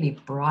 really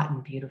bright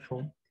and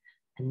beautiful.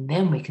 And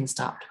then we can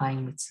start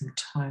playing with some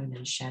tone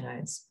and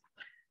shadows.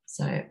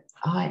 So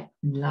I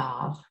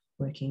love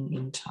working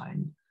in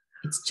tone.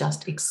 It's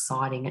just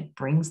exciting. It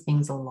brings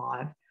things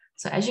alive.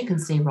 So as you can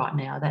see right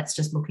now, that's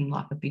just looking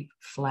like a big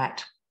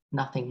flat,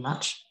 nothing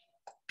much,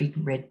 big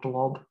red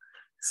blob.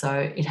 So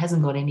it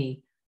hasn't got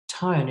any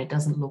tone. It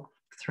doesn't look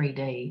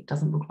 3D. It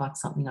doesn't look like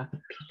something I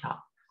could pick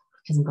up.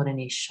 It hasn't got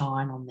any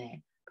shine on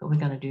there, but we're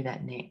going to do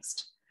that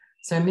next.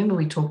 So remember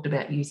we talked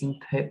about using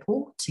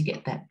purple to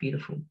get that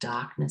beautiful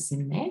darkness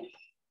in there.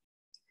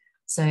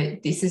 So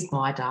this is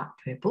my dark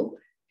purple,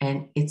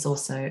 and it's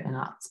also an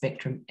Art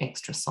Spectrum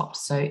Extra Soft.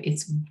 So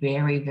it's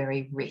very,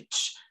 very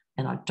rich,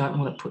 and I don't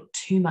want to put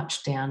too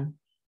much down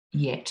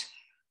yet.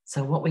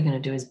 So what we're going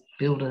to do is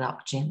build it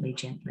up gently,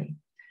 gently.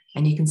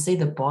 And you can see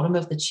the bottom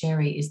of the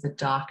cherry is the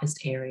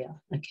darkest area,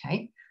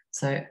 okay?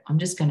 So I'm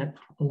just going to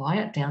lie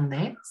it down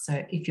there.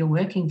 So if you're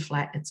working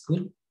flat, it's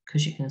good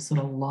because you can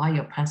sort of lie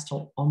your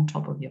pastel on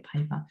top of your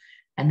paper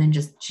and then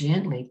just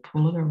gently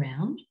pull it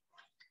around.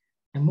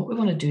 And what we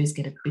want to do is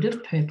get a bit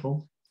of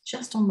purple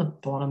just on the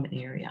bottom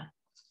area.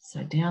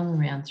 So down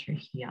around through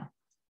here.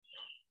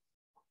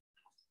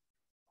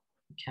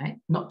 Okay,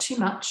 not too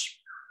much.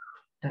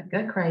 Don't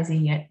go crazy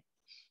yet.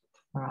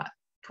 All right,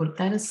 put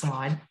that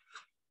aside.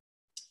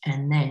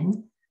 And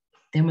then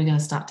we're going to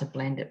start to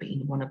blend it, but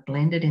you want to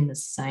blend it in the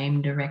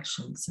same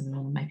direction. So we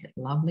want to make it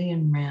lovely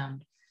and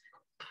round.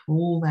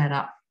 Pull that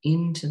up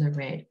into the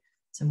red.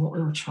 So what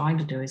we were trying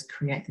to do is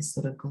create this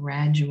sort of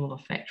gradual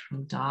effect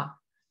from dark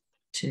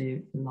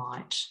to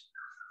light.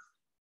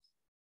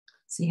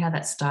 See how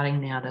that's starting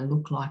now to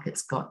look like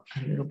it's got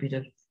a little bit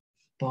of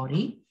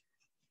body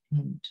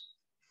and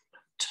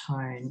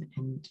tone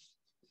and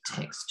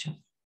texture,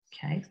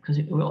 okay? Because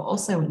it will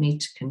also need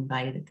to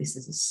convey that this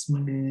is a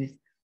smooth,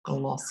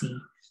 glossy,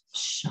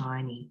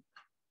 shiny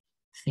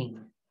thing.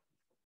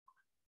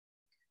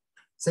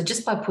 So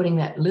just by putting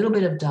that little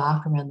bit of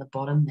dark around the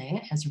bottom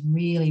there has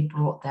really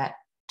brought that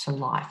to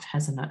life,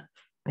 hasn't it?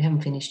 We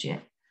haven't finished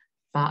yet,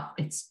 but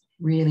it's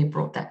really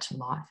brought that to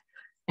life.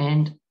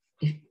 And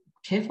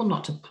careful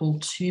not to pull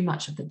too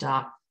much of the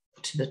dark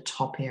to the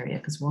top area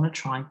because we want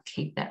to try and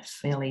keep that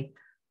fairly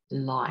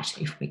light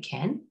if we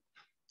can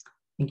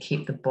and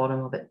keep the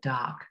bottom of it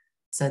dark.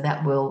 So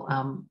that will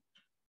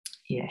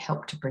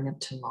help to bring it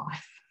to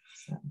life.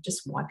 So I'm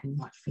just wiping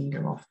my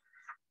finger off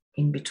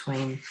in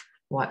between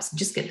wipes.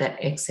 Just get that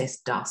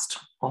excess dust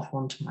off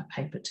onto my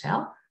paper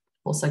towel.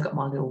 Also got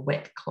my little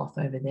wet cloth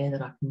over there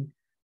that I can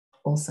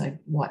also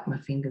wipe my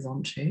fingers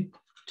onto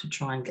to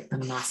try and get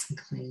them nice and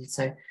clean.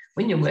 So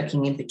when you're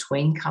working in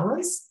between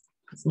colours,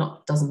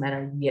 doesn't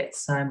matter yet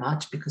so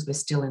much because we're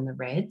still in the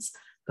reds,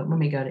 but when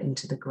we go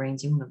into the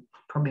greens, you want to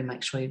probably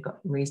make sure you've got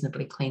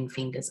reasonably clean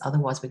fingers.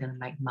 Otherwise, we're going to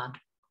make mud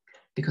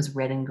because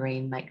red and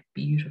green make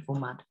beautiful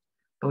mud,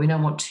 but we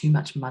don't want too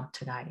much mud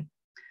today.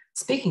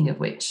 Speaking of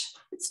which,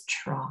 let's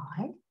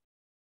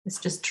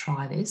just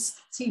try this.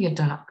 See your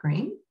dark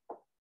green?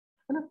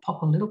 I'm going to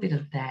pop a little bit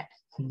of that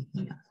in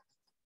here.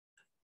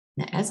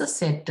 Now, as I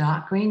said,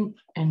 dark green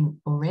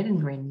or red and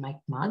green make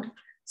mud.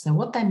 So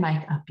what they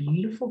make are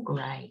beautiful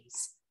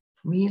greys,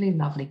 really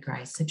lovely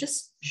greys. So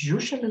just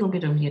zhoosh a little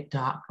bit of your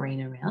dark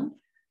green around.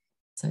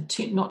 So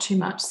not too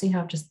much. See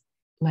how I've just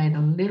laid a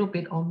little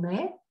bit on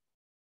there?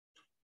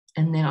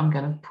 And then I'm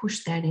going to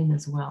push that in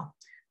as well.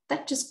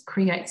 That just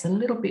creates a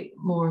little bit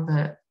more of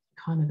a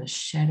kind of a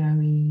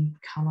shadowy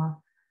colour,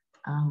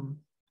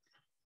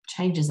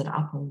 changes it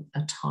up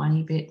a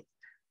tiny bit.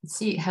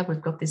 See how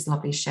we've got this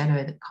lovely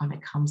shadow that kind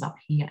of comes up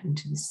here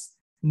into this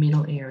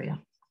middle area.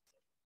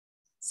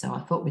 So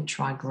I thought we'd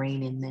try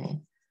green in there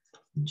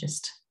and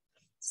just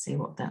see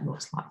what that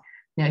looks like.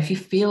 Now, if you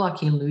feel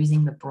like you're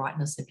losing the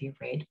brightness of your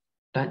red,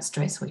 don't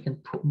stress, we can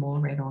put more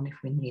red on if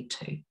we need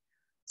to.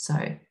 So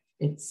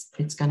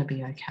it's going to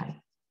be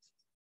okay.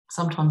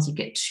 sometimes you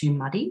get too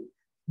muddy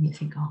and you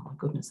think, oh my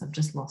goodness, I've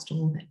just lost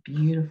all that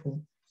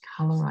beautiful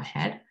colour I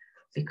had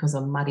because I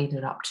muddied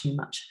it up too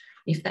much.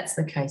 If that's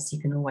the case, you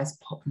can always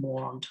pop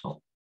more on top.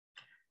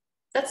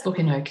 That's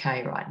looking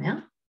okay right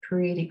now.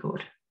 Pretty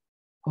good.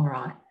 All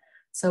right.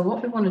 So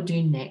what we want to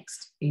do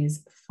next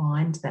is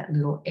find that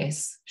little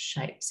S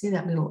shape. See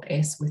that little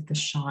S with the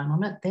shine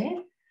on it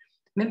there?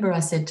 Remember I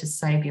said to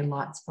save your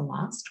lights for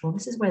last? Well,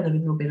 this is where the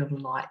little bit of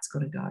light's got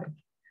to go.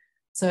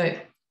 So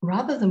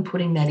rather than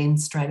putting that in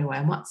straight away,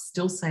 I might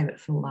still save it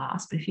for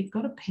last, but if you've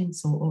got a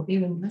pencil or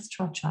even, let's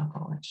try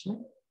charcoal actually.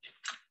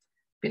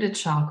 Bit of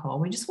charcoal,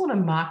 we just want to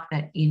mark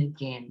that in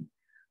again.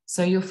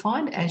 So you'll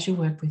find as you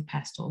work with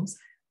pastels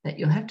that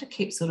you'll have to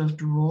keep sort of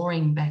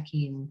drawing back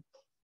in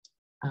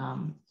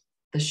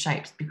the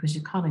shapes because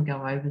you kind of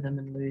go over them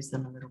and lose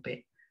them a little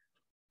bit.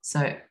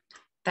 So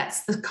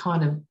that's the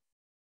kind of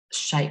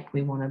shape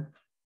we want to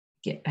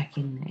get back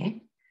in there.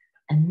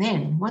 And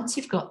then once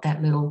you've got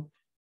that little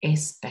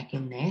S back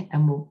in there,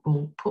 and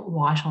we'll put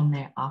white on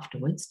there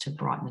afterwards to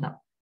brighten it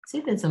up.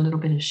 See, there's a little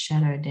bit of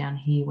shadow down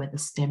here where the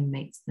stem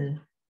meets the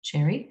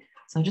cherry.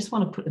 So I just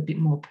want to put a bit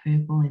more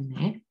purple in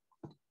there.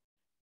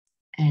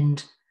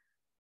 And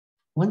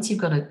once you've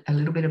got a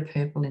little bit of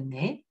purple in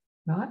there,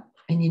 right?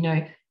 And you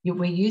know,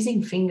 we're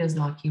using fingers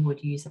like you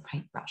would use a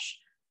paintbrush.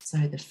 So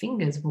the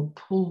fingers will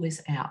pull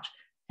this out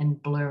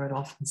and blur it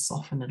off and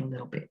soften it a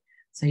little bit.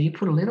 So you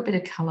put a little bit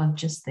of colour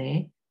just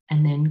there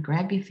and then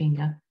grab your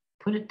finger,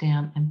 put it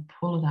down and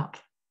pull it up.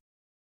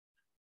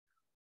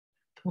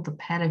 Pull the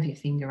pad of your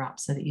finger up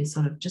so that you're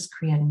sort of just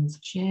creating this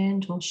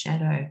gentle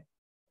shadow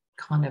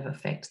kind of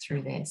effect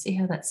through there. See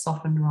how that's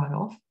softened right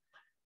off?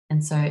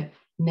 And so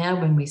now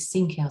when we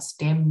sink our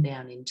stem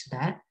down into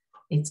that,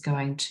 it's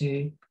going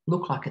to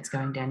look like it's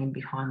going down in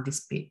behind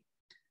this bit.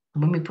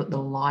 And when we put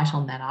the light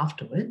on that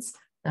afterwards,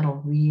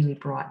 that'll really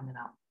brighten it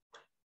up.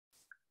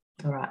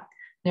 All right.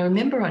 Now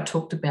remember I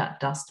talked about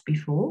dust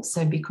before.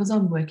 So because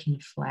I'm working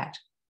flat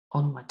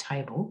on my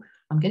table,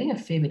 I'm getting a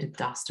fair bit of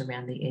dust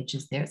around the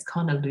edges there. It's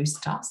kind of loose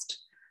dust.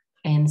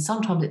 And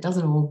sometimes it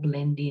doesn't all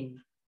blend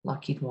in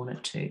like you'd want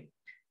it to.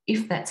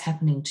 If that's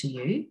happening to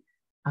you,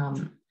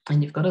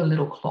 and you've got a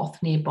little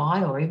cloth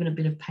nearby or even a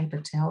bit of paper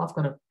towel, I've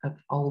got an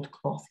old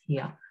cloth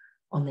here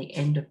on the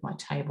end of my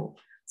table.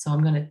 So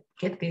I'm going to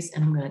get this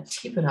and I'm going to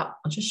tip it up.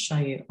 I'll just show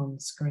you on the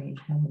screen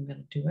how I'm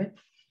going to do it.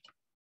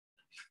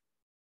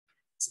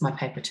 It's my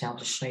paper towel,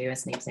 just show you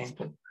as an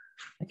example.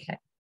 Okay,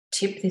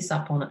 tip this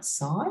up on its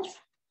side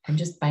and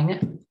just bang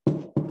it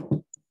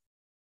on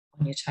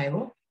your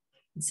table.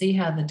 And see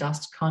how the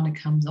dust kind of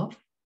comes off?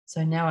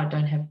 So now I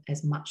don't have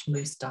as much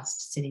loose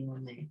dust sitting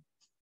on there.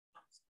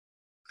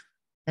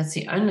 That's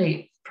the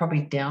only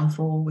probably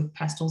downfall with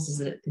pastels is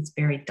that it's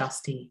very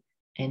dusty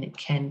and it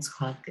can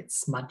kind of get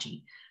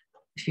smudgy.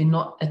 If you're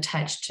not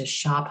attached to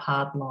sharp,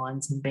 hard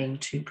lines and being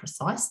too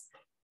precise,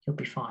 you'll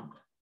be fine.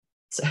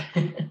 So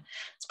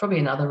it's probably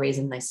another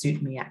reason they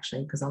suit me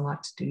actually, because I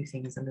like to do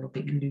things a little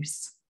bit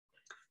loose.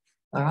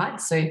 All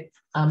right, so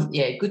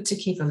yeah, good to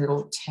keep a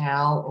little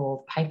towel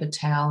or paper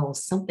towel or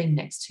something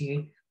next to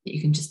you that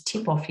you can just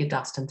tip off your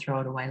dust and throw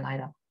it away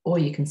later. Or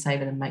you can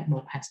save it and make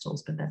more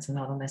pastels, but that's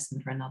another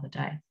lesson for another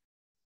day.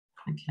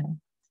 Okay,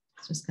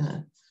 just going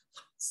to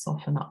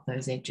soften up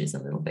those edges a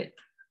little bit.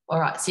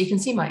 All right, so you can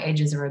see my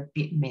edges are a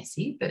bit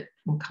messy, but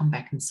we'll come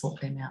back and sort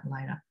them out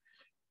later.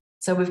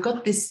 So we've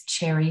got this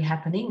cherry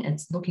happening.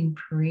 It's looking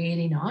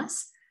pretty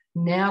nice.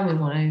 Now we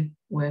want to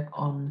work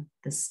on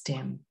the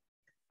stem.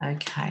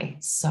 Okay,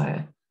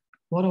 so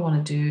what I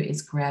want to do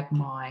is grab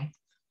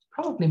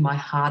probably my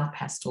hard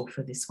pastel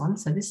for this one.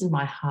 So this is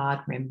my hard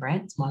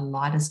Rembrandt, it's my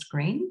lightest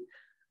green.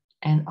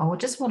 And I would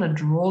just want to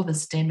draw the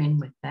stem in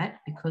with that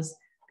because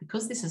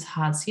this is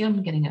hard. See,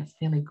 I'm getting a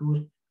fairly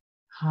good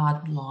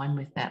hard line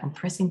with that. I'm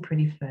pressing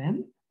pretty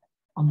firm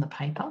on the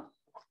paper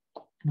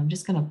and I'm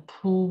just going to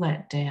pull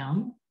that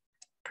down,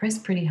 press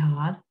pretty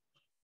hard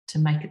to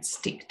make it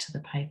stick to the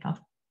paper.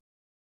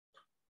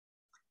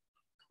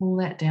 Pull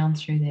that down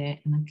through there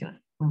and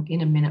then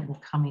in a minute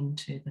we'll come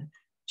into the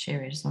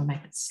cherry. I just want to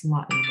make it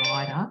slightly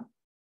wider.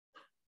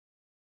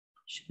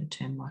 Should have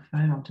turned my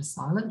phone onto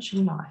silent,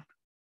 shouldn't I?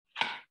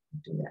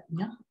 I'll do that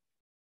now.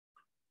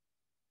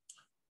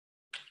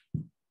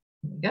 There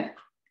we go.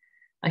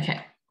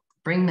 Okay,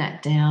 bring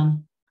that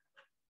down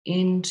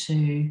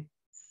into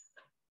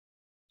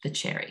the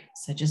cherry.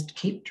 So just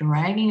keep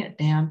dragging it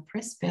down,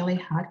 press fairly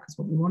hard because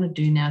what we want to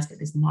do now is get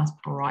this nice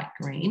bright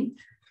green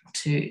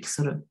to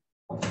sort of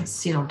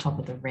sit on top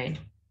of the red.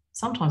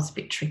 Sometimes it's a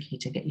bit tricky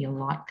to get your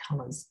light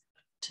colours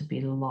to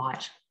be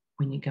light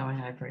when you're going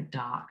over a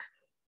dark.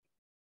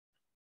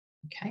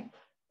 Okay,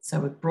 so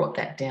we've brought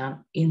that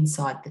down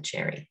inside the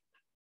cherry.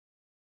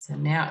 So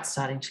now it's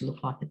starting to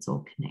look like it's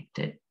all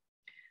connected.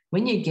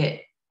 When you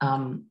get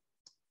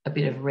a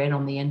bit of red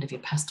on the end of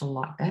your pastel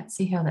like that,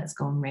 see how that's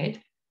gone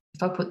red?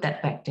 If I put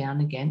that back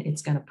down again,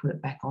 it's going to put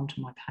it back onto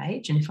my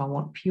page. And if I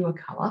want pure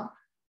colour,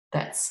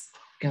 that's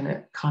going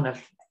to kind of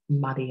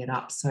muddy it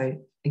up. So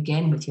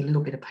again, with your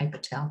little bit of paper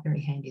towel,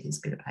 very handy this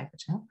bit of paper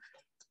towel,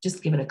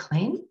 just give it a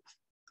clean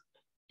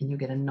and you'll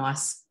get a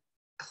nice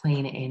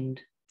clean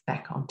end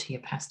back onto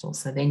your pastel.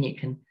 So then you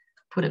can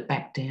put it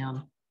back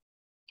down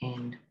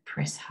and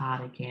press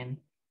hard again.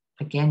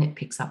 Again, it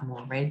picks up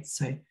more red.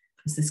 So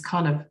there's this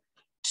kind of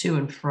to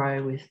and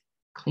fro with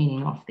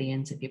cleaning off the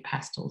ends of your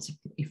pastels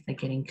if they're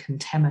getting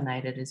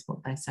contaminated, is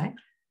what they say,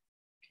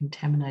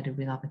 contaminated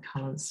with other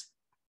colours.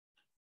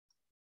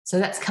 So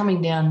that's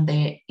coming down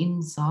there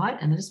inside,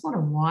 and I just want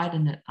to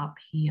widen it up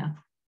here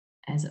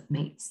as it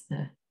meets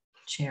the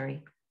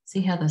cherry.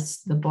 See how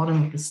the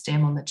bottom of the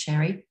stem on the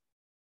cherry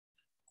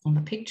on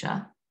the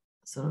picture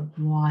sort of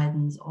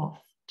widens off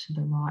to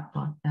the right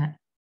like that.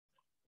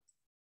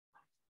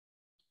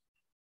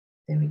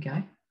 There we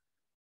go.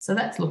 So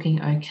that's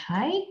looking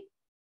okay.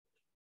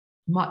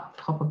 Might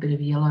pop a bit of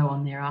yellow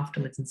on there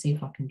afterwards and see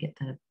if I can get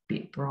that a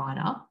bit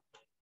brighter.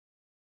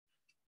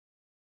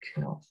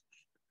 Cool.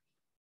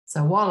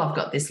 So while I've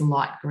got this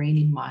light green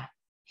in my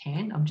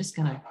hand, I'm just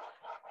going to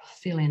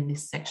fill in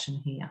this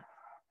section here.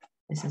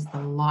 This is the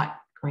light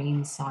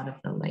green side of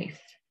the leaf.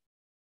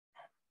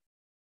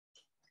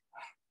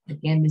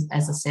 Again,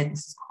 as I said,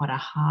 this is quite a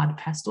hard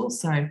pastel,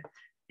 so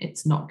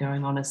it's not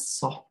going on as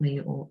softly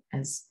or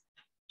as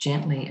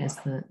gently as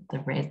the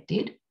red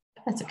did,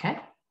 but that's okay.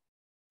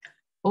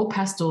 All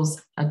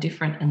pastels are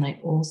different and they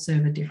all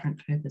serve a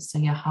different purpose. So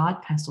your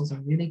hard pastels are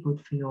really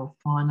good for your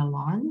finer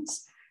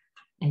lines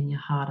and your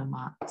harder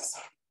marks.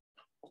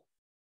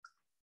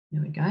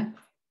 There we go.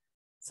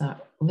 So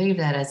leave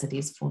that as it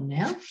is for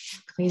now.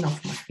 Clean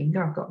off my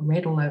finger. I've got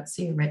red all over.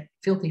 See, red,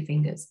 filthy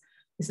fingers.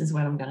 This is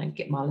where I'm going to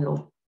get my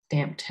little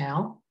damp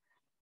towel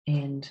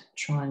and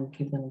try and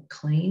give them a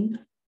clean.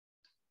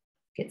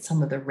 Get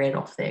some of the red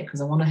off there because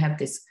I want to have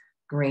this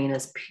green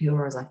as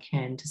pure as I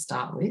can to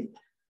start with.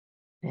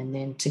 And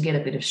then to get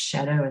a bit of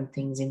shadow and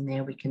things in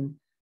there, we can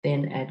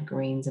then add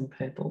greens and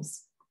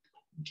purples.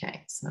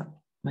 Okay, so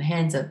my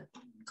hands are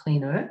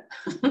cleaner.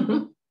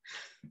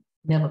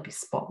 Never be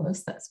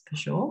spotless, that's for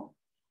sure.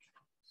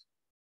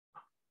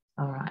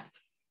 All right.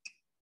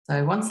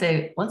 So once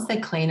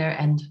they're cleaner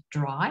and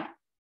dry,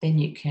 then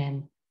you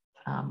can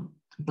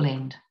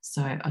blend.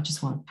 So I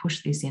just want to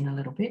push this in a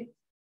little bit.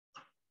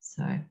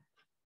 So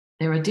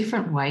there are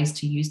different ways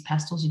to use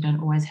pastels. You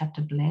don't always have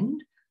to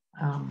blend.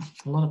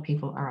 A lot of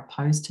people are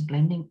opposed to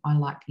blending. I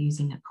like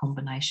using a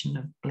combination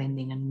of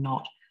blending and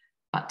not,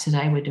 but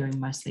today we're doing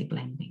mostly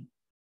blending.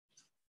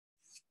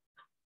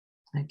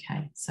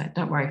 Okay, so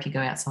don't worry if you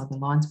go outside the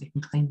lines, we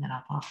can clean that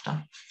up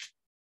after.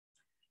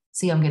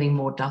 See, I'm getting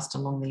more dust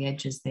along the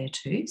edges there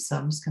too, so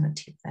I'm just going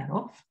to tip that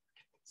off.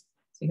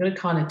 So you've got to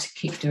kind of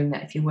keep doing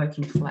that if you're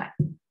working flat.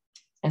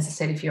 As I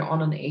said, if you're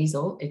on an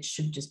easel, it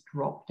should just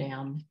drop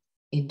down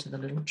into the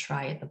little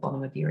tray at the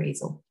bottom of your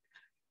easel.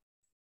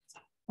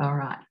 All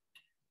right,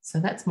 so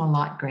that's my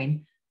light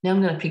green. Now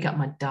I'm going to pick up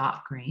my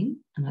dark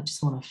green and I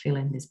just want to fill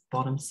in this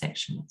bottom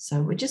section.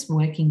 So we're just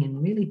working in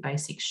really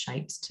basic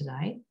shapes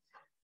today.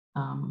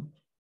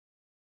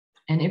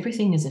 And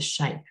everything is a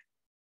shape.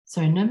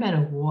 So no matter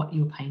what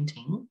you're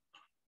painting,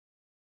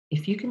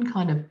 if you can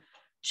kind of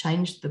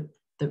change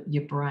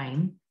your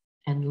brain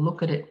and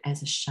look at it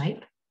as a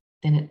shape,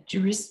 then it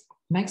just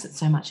makes it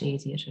so much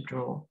easier to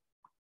draw.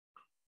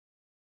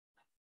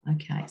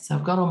 Okay, so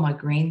I've got all my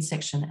green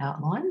section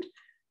outlined.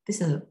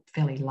 This is a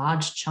fairly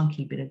large,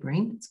 chunky bit of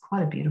green. It's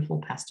quite a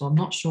beautiful pastel. I'm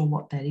not sure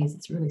what that is.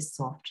 It's really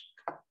soft.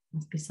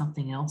 Must be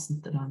something else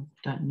that I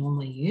don't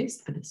normally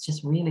use, but it's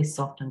just really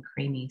soft and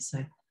creamy.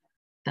 So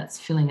that's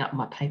filling up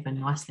my paper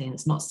nicely and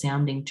it's not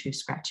sounding too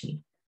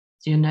scratchy.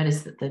 So you'll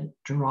notice that the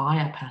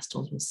drier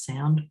pastels will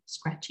sound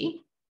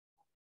scratchy,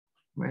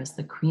 whereas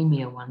the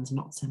creamier ones,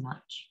 not so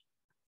much.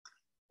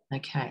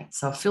 Okay,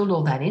 so I've filled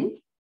all that in,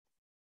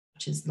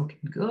 which is looking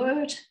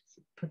good.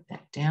 Put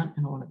that down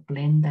and I want to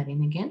blend that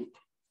in again.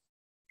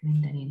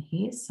 Blend that in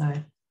here. So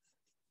it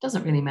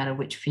doesn't really matter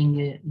which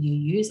finger you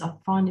use. I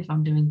find if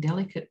I'm doing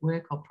delicate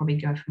work, I'll probably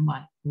go for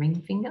my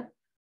ring finger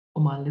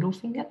or my little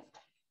finger.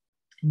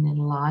 And then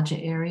larger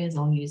areas,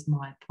 I'll use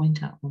my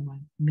pointer or my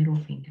middle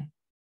finger.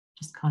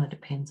 Just kind of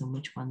depends on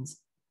which one's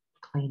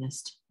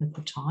cleanest at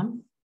the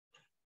time.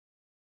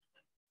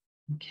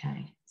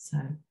 Okay, so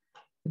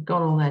we've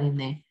got all that in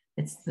there.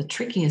 It's the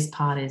trickiest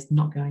part is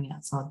not going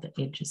outside the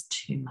edges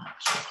too much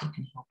if you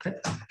can help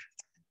it.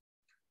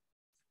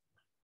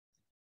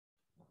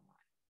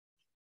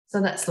 So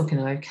that's looking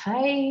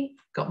okay.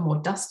 Got more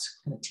dust,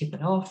 I'm going to tip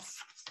it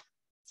off.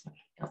 So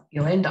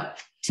you'll end up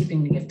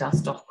tipping your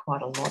dust off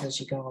quite a lot as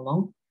you go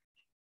along.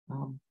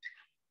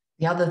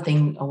 The other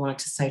thing I wanted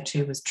to say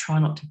too was try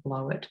not to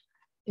blow it.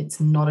 It's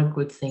not a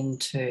good thing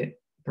to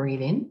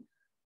breathe in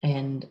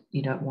and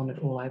you don't want it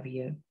all over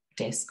your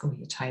desk or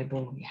your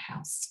table or your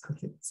house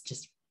because it's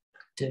just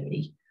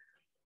dirty.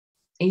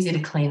 Easy to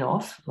clean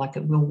off, like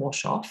it will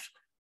wash off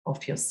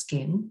your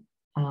skin.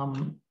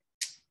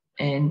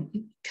 And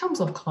it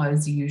comes off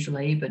clothes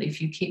usually, but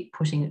if you keep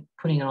putting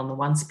it on the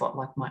one spot,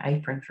 like my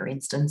apron, for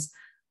instance,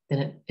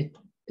 then it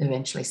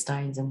eventually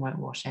stains and won't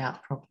wash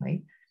out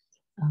properly.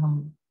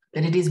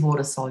 But it is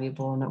water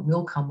soluble and it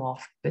will come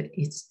off, but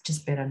it's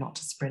just better not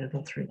to spread it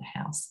all through the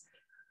house.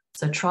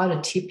 So try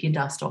to tip your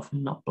dust off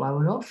and not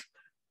blow it off.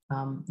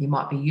 You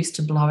might be used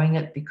to blowing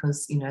it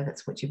because, you know,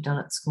 that's what you've done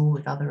at school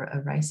with other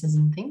erasers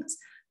and things.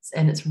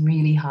 And it's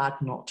really hard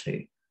not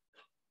to.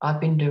 I've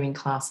been doing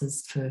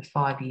classes for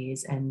 5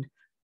 years, and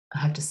I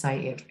have to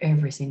say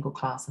every single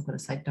class I've got to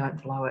say,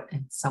 don't blow it.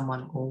 And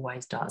someone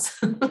always does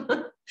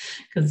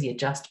because you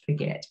just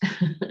forget.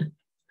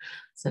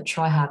 So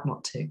try hard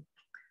not to.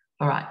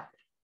 All right.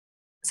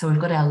 So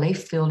we've got our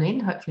leaf filled in.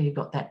 Hopefully you've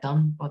got that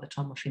done by the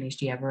time we're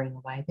finished yabbering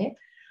away there.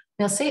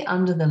 Now see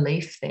under the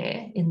leaf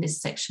there in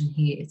this section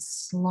here,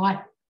 it's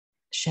slight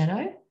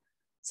shadow.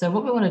 So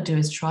what we want to do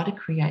is try to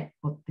create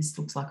what this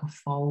looks like, a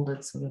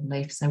folded sort of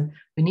leaf. So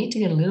we need to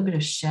get a little bit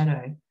of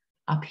shadow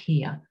up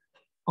here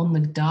on the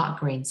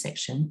dark green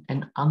section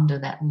and under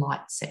that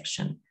light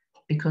section,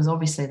 because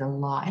obviously the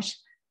light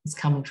is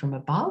coming from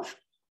above.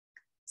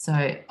 So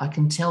I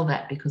can tell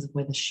that because of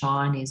where the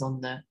shine is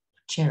on the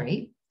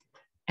cherry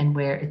and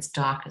where it's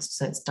darkest.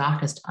 So it's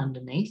darkest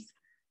underneath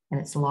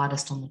and it's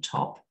lightest on the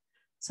top.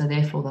 So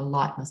therefore the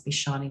light must be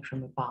shining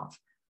from above.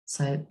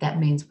 So that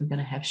means we're going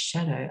to have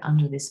shadow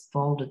under this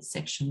folded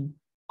section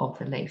of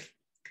the leaf.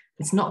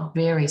 It's not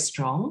very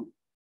strong.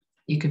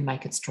 You can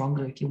make it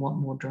stronger if you want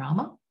more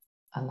drama.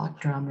 I like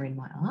drama in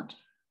my art.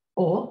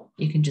 Or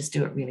you can just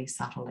do it really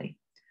subtly.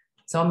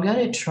 So I'm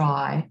going to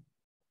try,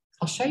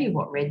 I'll show you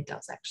what red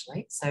does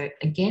actually. So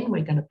again,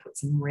 we're going to put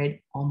some red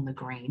on the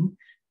green.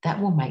 That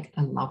will make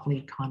a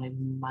lovely kind of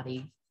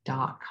muddy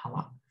dark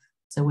colour.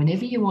 So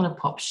whenever you want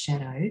to pop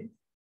shadow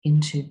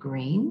into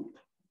green,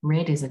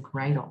 red is a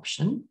great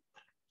option,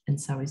 and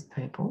so is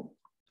purple.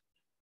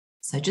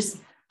 So just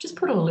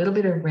put a little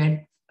bit of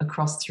red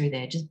across through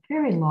there, just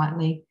very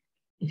lightly.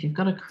 If you've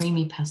got a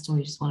creamy pastel,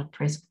 you just want to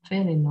press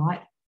fairly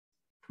light,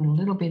 put a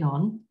little bit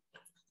on,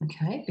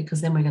 okay,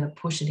 because then we're going to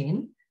push it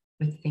in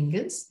with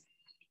fingers,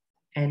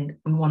 and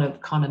we want to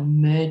kind of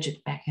merge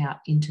it back out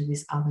into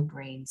this other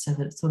green so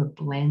that it sort of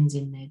blends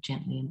in there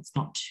gently and it's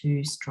not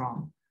too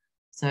strong.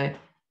 So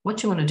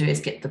what you want to do is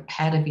get the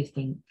pad of your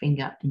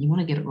finger, and you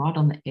want to get it right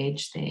on the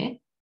edge there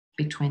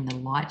between the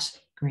light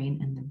green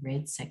and the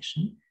red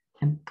section,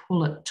 and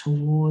pull it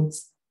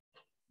towards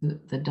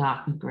the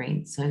darker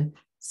green. So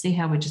see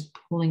how we're just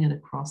pulling it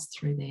across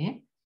through there.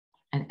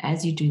 And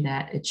as you do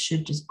that, it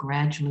should just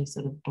gradually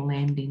sort of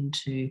blend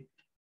into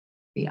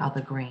the other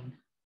green.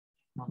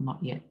 Well, not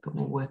yet, but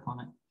we'll work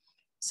on it.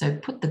 So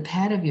put the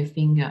pad of your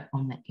finger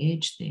on the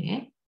edge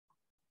there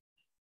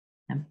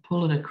and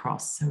pull it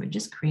across. So we're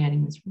just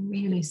creating this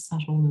really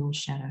subtle little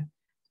shadow.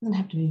 It doesn't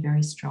have to be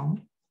very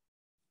strong.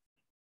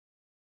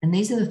 And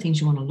these are the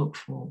things you want to look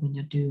for when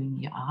you're doing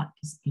your art,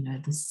 is, you know,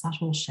 the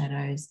subtle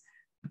shadows,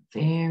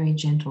 very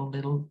gentle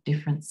little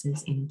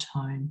differences in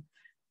tone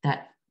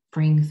that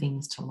bring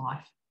things to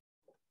life.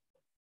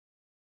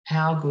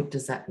 How good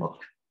does that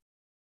look?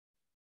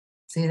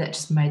 See, that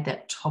just made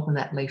that top of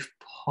that leaf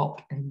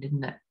pop, and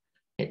didn't it?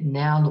 It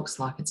now looks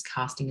like it's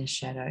casting a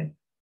shadow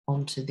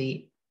onto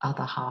the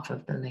other half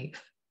of the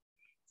leaf.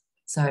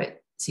 So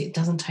see, it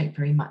doesn't take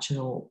very much at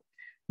all.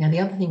 Now, the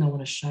other thing I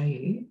want to show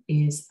you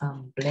is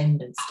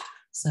blenders.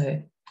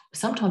 So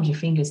sometimes your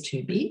finger's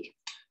too big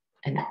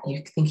and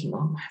you're thinking,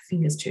 oh, my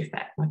finger's too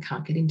fat, I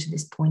can't get into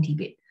this pointy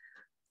bit.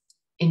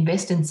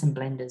 Invest in some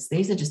blenders.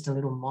 These are just a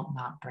little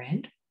Montmartre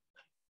brand.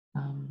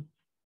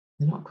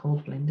 They're not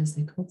called blenders,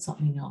 they're called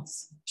something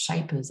else.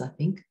 Shapers, I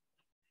think.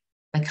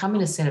 They come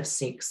in a set of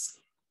 6.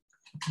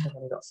 I think I've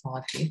only got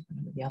 5 here. I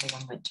don't know where the other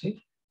one went to.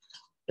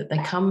 But they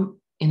come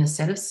in a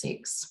set of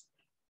 6.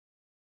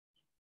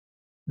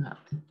 No,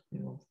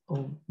 they're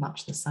all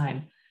much the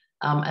same.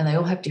 And they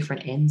all have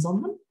different ends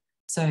on them.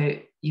 So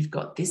you've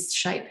got this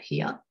shape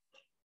here,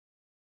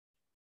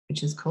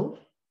 which is cool,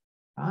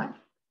 right?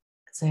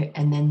 So,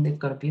 and then they've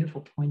got a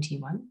beautiful pointy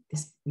one.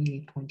 This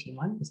really pointy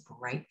one is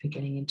great for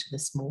getting into the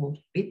small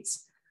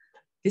bits.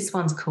 This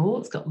one's cool.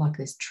 It's got like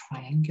this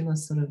triangular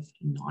sort of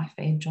knife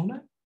edge on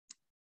it.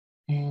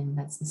 And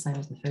that's the same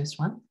as the first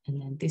one. And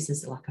then this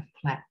is like a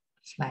flat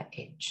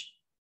edge.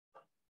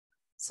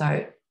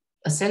 So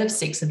a set of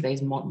 6 of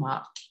these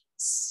Montmartre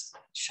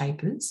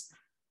shapers,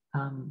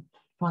 find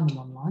them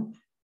online,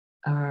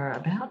 are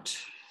about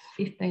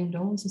 $15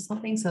 or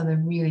something. So they're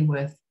really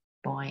worth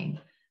buying.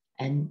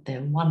 And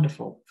they're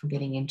wonderful for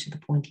getting into the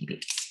pointy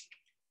bits.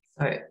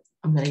 So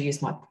I'm going to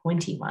use my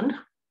pointy one.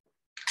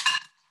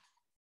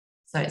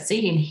 So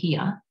see in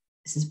here,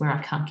 this is where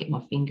I can't get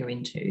my finger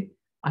into.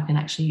 I can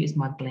actually use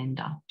my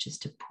blender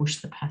just to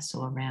push the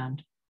pastel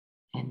around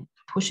and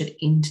push it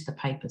into the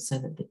paper so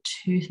that the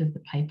tooth of the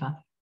paper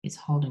is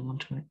holding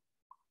onto it.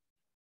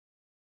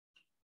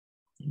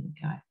 There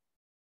we go.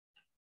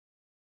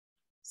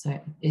 So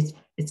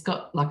it's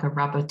got like a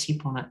rubber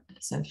tip on it,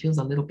 so it feels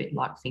a little bit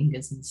like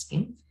fingers and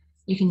skin.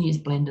 You can use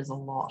blenders a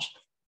lot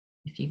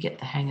if you get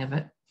the hang of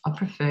it. I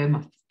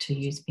prefer to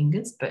use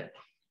fingers, but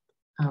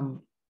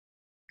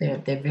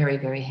they're very,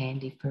 very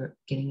handy for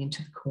getting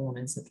into the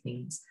corners of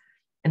things.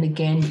 And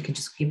again, you can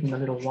just give them a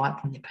little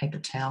wipe on your paper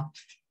towel,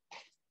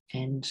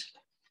 and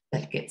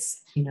that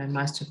gets, you know,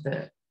 most of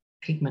the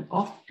pigment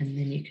off, and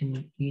then you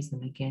can use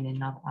them again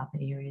in other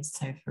areas.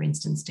 So for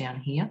instance, down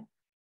here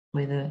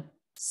where the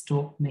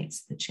stalk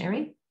meets the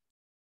cherry,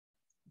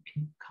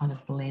 can kind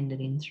of blend it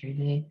in through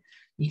there.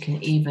 You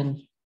can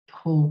even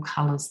pull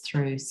colours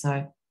through.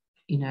 So,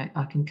 you know,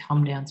 I can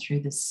come down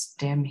through the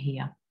stem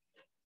here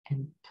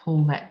and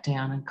pull that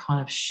down and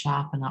kind of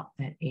sharpen up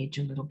that edge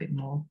a little bit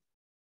more.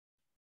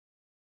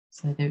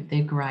 So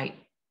they're great,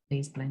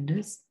 these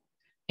blenders.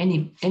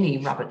 Any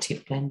rubber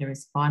tip blender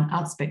is fine.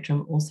 Art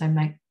Spectrum also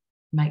make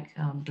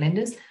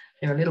blenders.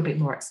 They're a little bit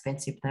more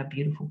expensive. They're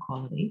beautiful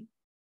quality,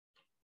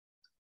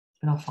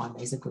 but I find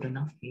these are good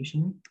enough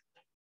usually.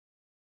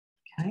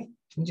 Okay,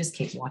 you just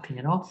keep wiping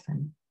it off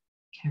and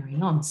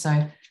carrying on.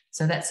 So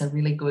that's a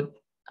really good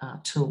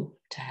tool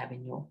to have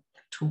in your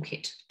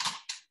toolkit.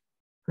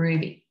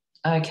 Groovy.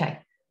 Okay,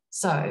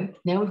 so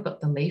now we've got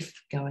the leaf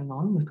going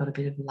on. We've got a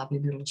bit of a lovely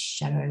little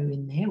shadow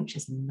in there, which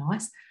is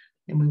nice.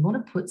 And we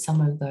want to put some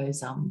of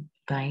those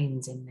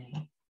veins in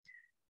there.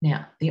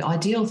 Now, the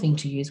ideal thing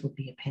to use would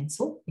be a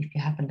pencil, if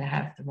you happen to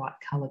have the right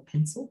coloured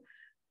pencil.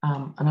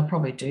 And I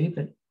probably do,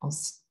 but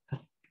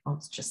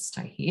I'll just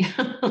stay here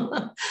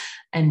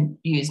and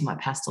use my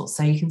pastels.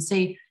 So you can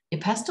see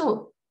your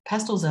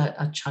pastels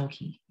are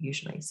chunky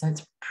usually, so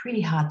it's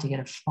pretty hard to get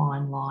a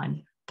fine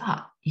line,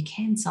 but you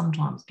can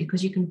sometimes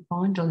because you can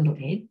find a little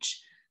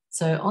edge.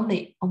 So on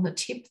the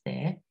tip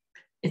there,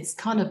 it's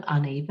kind of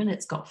uneven.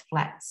 It's got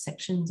flat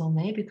sections on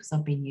there because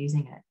I've been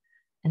using it.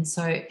 And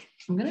so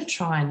I'm going to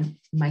try and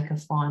make a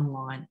fine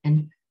line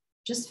and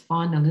just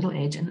find a little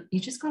edge, and you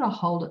just got to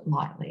hold it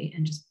lightly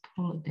and just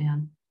pull it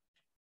down.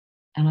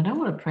 And I don't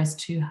want to press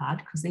too hard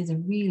because these are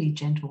really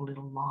gentle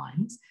little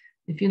lines.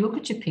 If you look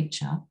at your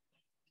picture,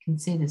 you can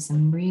see there's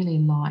some really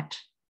light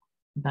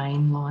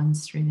vein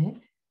lines through there.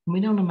 And we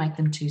don't want to make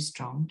them too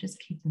strong, just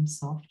keep them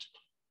soft.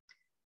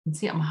 You can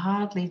see I'm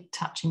hardly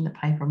touching the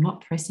paper. I'm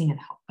not pressing it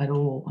at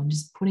all. I'm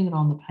just putting it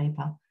on the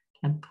paper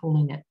and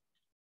pulling it.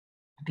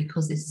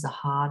 Because this is a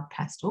hard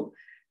pastel,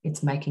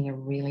 it's making a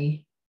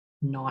really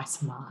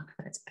nice mark.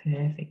 That's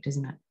perfect,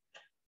 isn't it?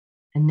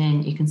 And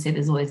then you can see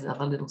there's all these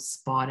other little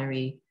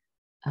spidery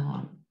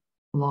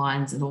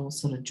lines that all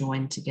sort of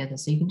join together.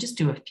 So you can just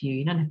do a few.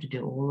 You don't have to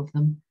do all of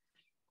them.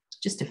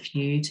 Just a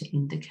few to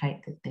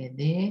indicate that they're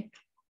there.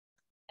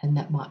 And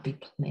that might be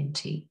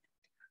plenty.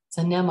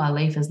 So now my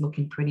leaf is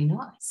looking pretty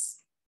nice.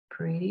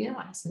 Pretty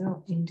nice,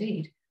 oh,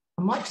 indeed.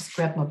 I might just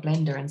grab my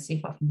blender and see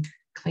if I can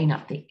clean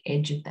up the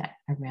edge of that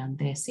around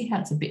there. See how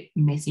it's a bit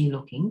messy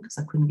looking because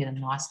I couldn't get a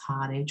nice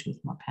hard edge with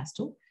my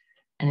pastel.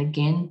 And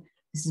again,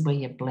 this is where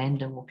your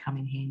blender will come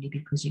in handy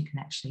because you can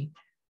actually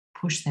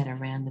push that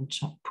around and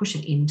push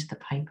it into the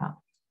paper.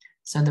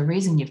 So the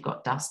reason you've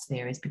got dust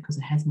there is because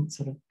it hasn't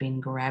sort of been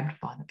grabbed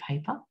by the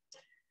paper.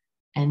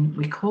 And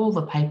we call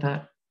the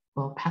paper,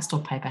 well, pastel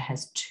paper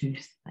has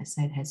tooth. They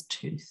say it has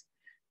tooth.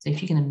 So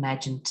if you can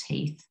imagine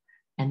teeth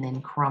and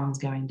then crumbs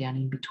going down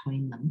in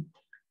between them,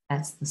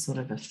 that's the sort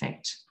of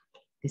effect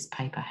this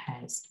paper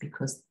has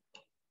because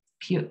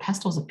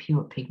pastels are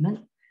pure pigment.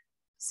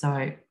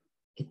 So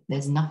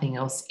there's nothing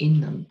else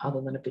in them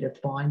other than a bit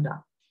of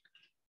binder.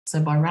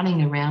 So by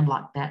running around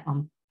like that,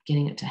 I'm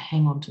getting it to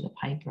hang onto the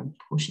paper and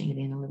pushing it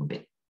in a little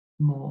bit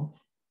more.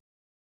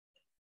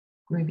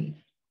 Groovy.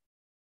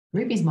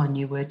 Groovy is my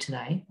new word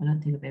today. I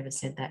don't think I've ever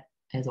said that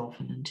as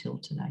often until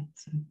today.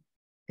 So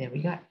there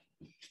we go.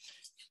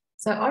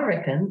 So I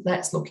reckon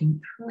that's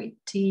looking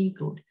pretty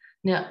good.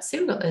 Now, see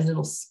we've got those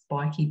little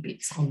spiky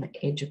bits on the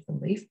edge of the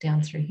leaf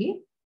down through here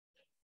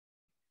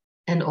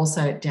and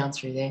also down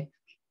through there.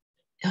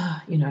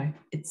 You know,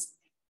 it's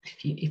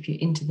if you're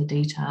into the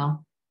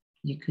detail,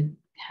 you could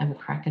have a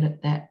crack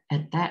at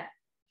that.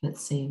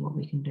 Let's see what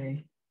we can do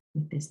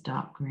with this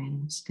dark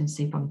green. I'm just going to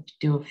see if I can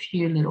do a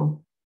few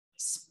little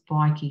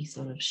spiky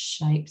sort of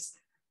shapes.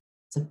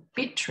 It's a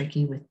bit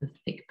tricky with the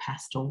thick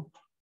pastel,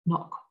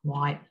 not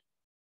quite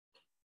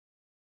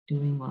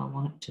doing what I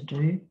want it to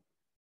do.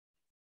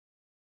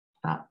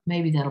 But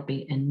maybe that'll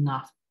be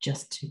enough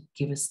just to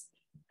give us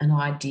an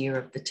idea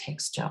of the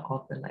texture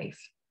of the leaf.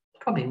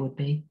 Probably would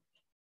be.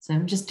 So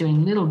I'm just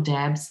doing little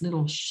dabs,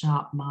 little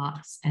sharp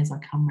marks as I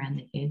come around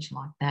the edge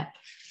like that,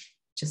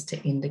 just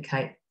to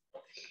indicate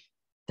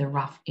the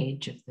rough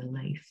edge of the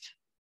leaf.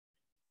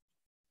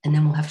 And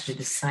then we'll have to do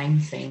the same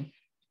thing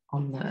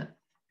on the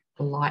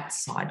light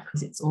side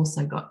because it's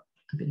also got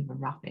a bit of a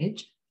rough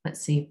edge.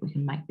 Let's see if we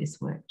can make this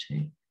work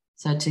too.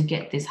 So to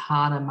get this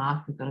harder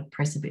mark, we've got to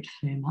press a bit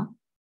firmer.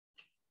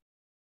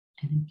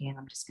 And again,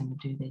 I'm just going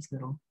to do these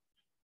little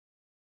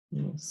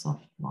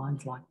soft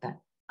lines like that.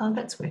 Oh,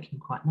 that's working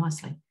quite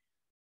nicely.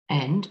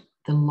 And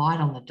the light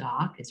on the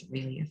dark is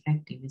really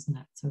effective, isn't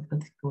it? So we've got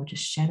this gorgeous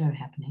shadow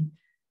happening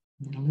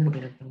and then a little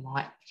bit of the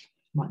light.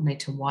 You might need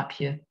to wipe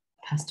your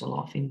pastel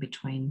off in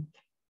between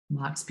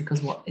marks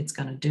because what it's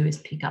going to do is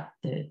pick up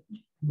the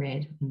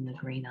red and the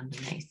green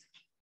underneath.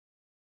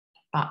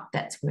 But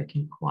that's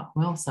working quite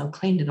well. So I've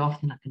cleaned it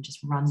off and I can just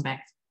run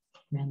back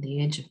around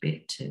the edge a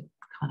bit to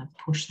kind of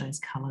push those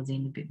colours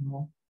in a bit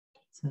more.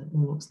 So it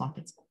all looks like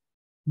it's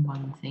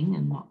one thing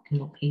and not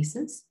little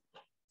pieces.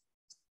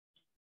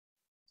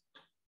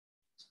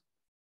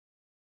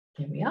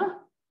 There we are.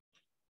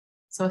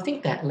 So I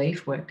think that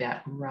leaf worked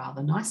out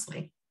rather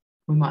nicely.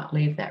 we might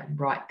leave that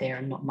right there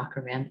and not muck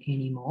around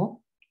anymore.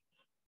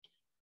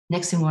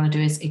 Next thing we want to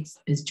do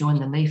is join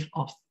the leaf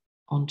off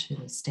onto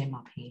the stem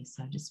up here.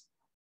 So just,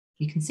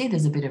 you can see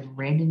there's a bit of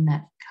red in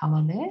that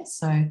colour there.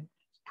 So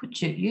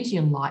use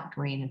your light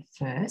green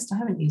first. I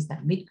haven't used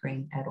that mid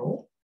green at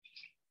all.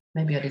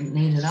 Maybe I didn't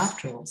need it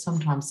after all.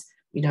 Sometimes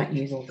you don't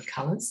use all the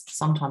colours.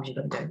 Sometimes you've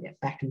got to go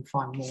back and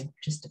find more,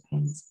 just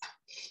depends.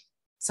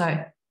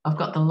 So I've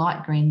got the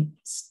light green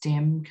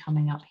stem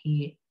coming up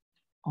here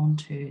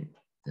onto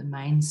the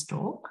main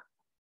stalk.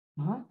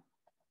 All right,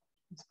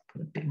 let's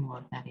put a bit more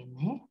of that in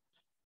there.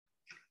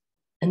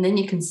 And then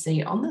you can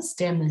see on the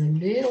stem, there's a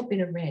little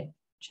bit of red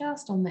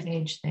just on the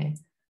edge there.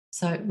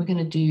 So we're going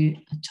to do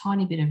a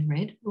tiny bit of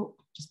red. Oh,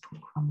 just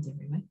put crumbs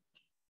everywhere.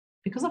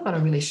 Because I've got a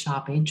really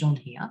sharp edge on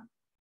here,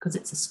 because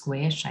it's a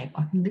square shape,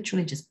 I can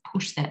literally just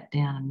push that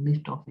down and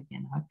lift off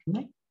again,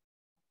 hopefully.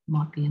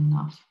 Might be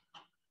enough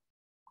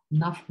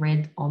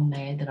red on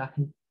there that I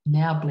can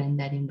now blend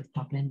that in with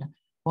my blender.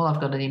 While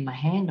I've got it in my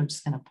hand, I'm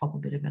just going to pop a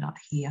bit of it up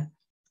here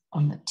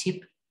on the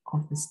tip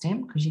of the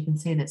stem, because you can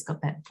see that's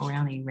got that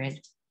browny red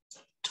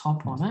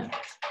top on it.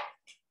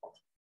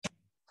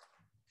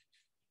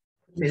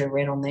 A bit of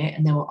red on there,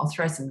 and then I'll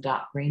throw some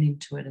dark green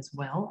into it as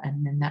well,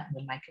 and then that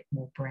will make it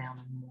more brown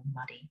and more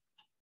muddy.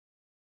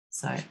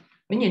 So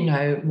when you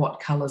know what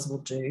colours will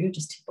do,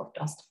 just tip off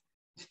dust.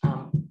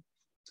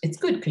 It's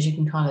good because you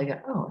can kind of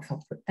go, oh, if I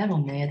put that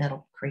on there,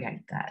 that'll create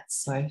that.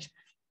 So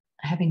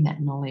having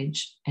that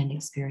knowledge and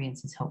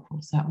experience is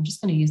helpful. So I'm just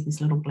going to use this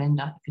little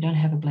blender. If you don't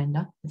have a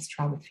blender, let's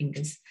try with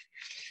fingers,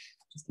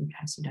 just in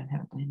case you don't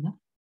have a blender.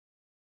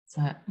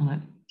 So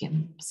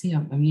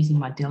I'm using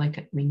my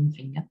delicate ring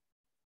finger.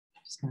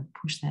 I'm just going to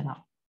push that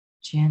up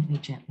gently,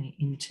 gently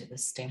into the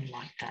stem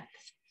like that.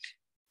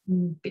 A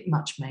bit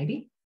much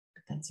maybe,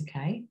 but that's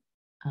okay.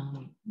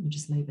 We'll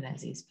just leave it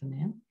as is for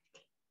now.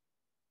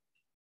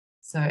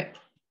 So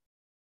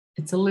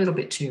it's a little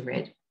bit too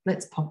red.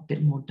 Let's pop a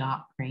bit more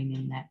dark green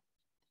in that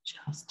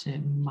just to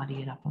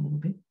muddy it up a little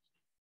bit.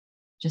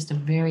 Just a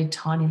very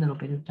tiny little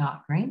bit of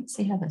dark green.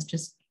 See how that's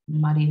just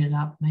muddied it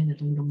up, made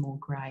it a little more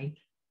grey.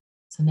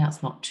 So now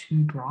it's not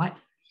too bright.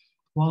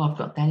 While I've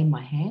got that in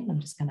my hand, I'm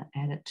just going to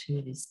add it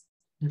to this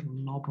little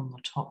knob on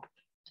the top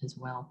as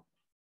well.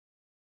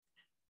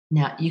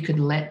 Now, you could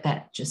let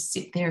that just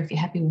sit there. If you're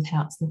happy with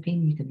how it's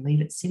looking, you can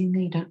leave it sitting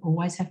there. You don't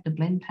always have to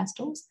blend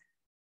pastels.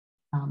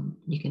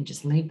 You can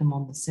just leave them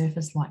on the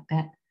surface like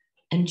that.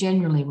 And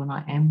generally, when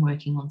I am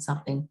working on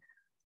something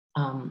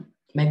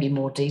maybe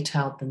more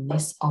detailed than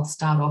this, I'll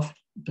start off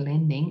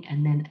blending,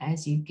 and then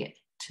as you get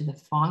to the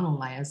final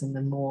layers and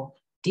the more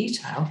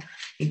detail,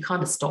 you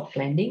kind of stop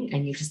blending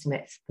and you just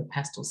let the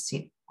pastel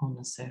sit on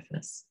the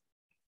surface.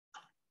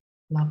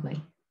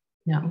 Lovely.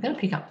 Now I'm going to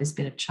pick up this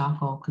bit of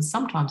charcoal, because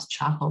sometimes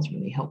charcoal is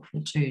really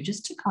helpful too,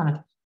 just to kind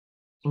of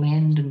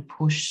blend and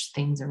push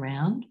things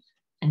around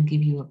and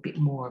give you a bit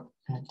more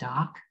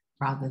dark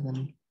rather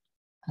than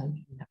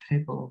a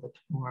purple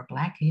or a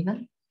black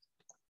even.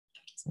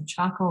 So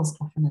charcoal is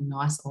often a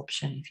nice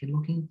option if you're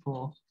looking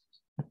for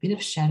a bit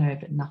of shadow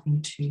but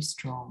nothing too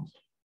strong.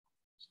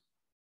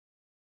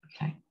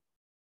 Okay,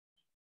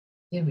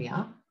 there we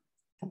are.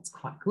 That's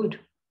quite good.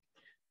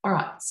 All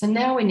right, so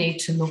now we need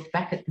to look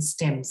back at the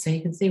stem. So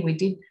you can see we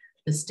did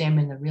the stem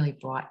in a really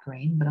bright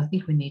green, but I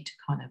think we need to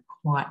kind of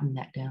quieten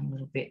that down a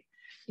little bit.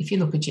 If you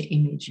look at your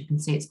image, you can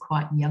see it's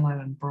quite yellow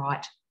and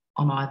bright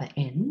on either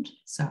end.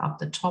 So up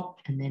the top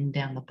and then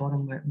down the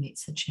bottom where it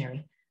meets the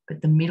cherry,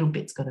 but the middle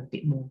bit's got a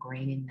bit more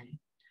green in there.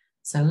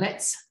 So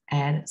let's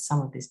add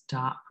some of this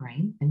dark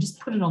green and just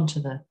put it onto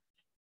the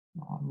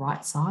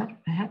right side,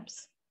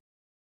 perhaps.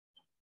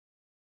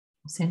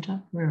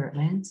 Center, wherever it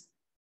lands.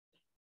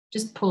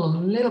 Just pull a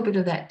little bit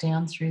of that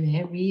down through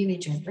there really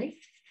gently.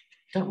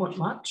 Don't want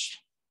much.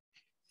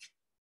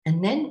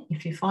 And then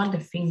if you find a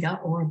finger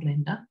or a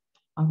blender,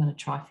 I'm going to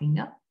try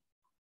finger,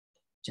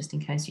 just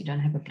in case you don't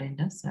have a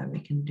blender, so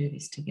we can do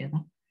this together.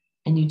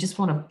 And you just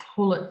want to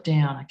pull it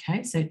down,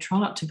 okay? So try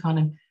not to kind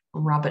of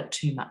rub it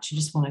too much. You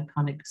just want to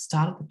kind of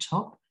start at the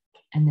top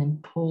and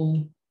then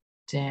pull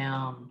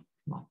down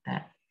like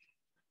that.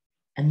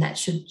 And that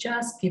should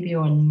just give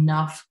you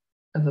enough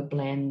of a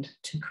blend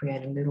to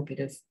create a little bit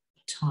of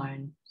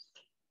tone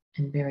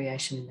and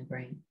variation in the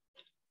green.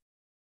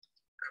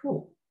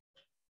 Cool.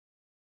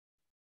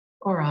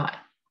 All right.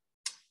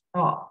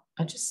 Oh,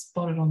 I just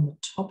spotted on the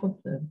top of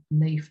the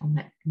leaf on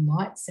that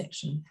light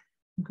section,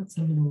 I've got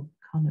some little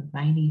kind of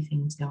veiny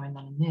things going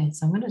on in there.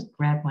 So I'm going to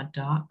grab my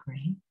dark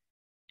green,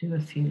 do a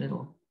few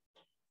little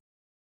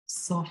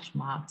soft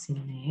marks in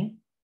there.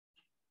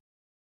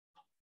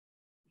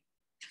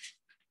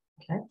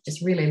 Okay,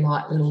 just really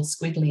light little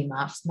squiggly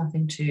marks,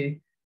 nothing too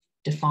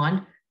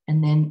defined.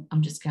 And then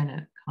I'm just going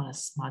to kind of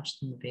smudge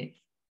them a bit.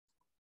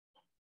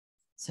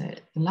 So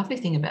the lovely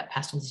thing about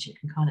pastels is you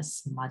can kind of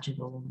smudge it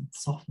all and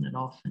soften it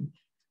off and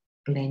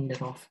blend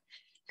it off.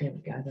 There we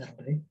go,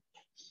 that'll do.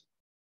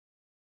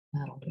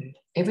 That'll do.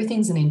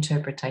 Everything's an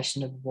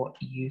interpretation of what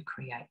you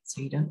create.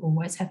 So you don't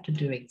always have to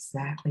do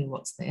exactly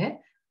what's there.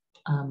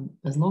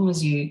 As long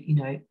as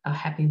you are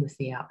happy with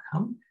the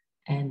outcome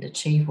and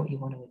achieve what you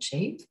want to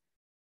achieve,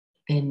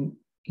 then,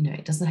 you know,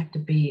 it doesn't have to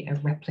be a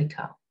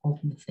replica of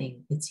the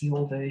thing. It's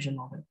your version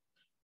of it.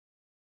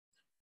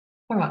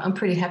 All right, I'm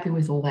pretty happy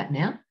with all that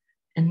now.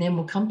 And then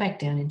we'll come back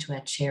down into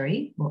our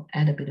cherry. We'll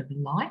add a bit of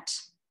light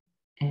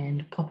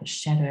and pop a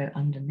shadow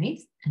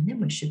underneath, and then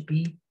we should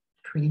be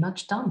pretty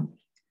much done.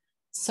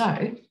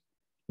 So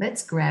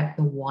let's grab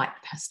the white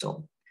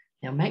pastel.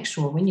 Now make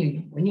sure when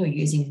you're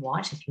using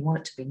white, if you want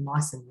it to be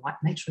nice and white,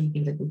 make sure you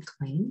give it a good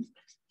clean.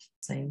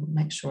 So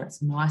make sure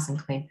it's nice and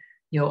clean.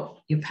 Your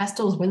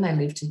pastels, when they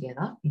live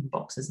together in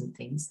boxes and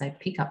things, they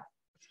pick up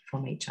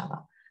from each other.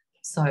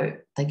 So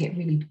they get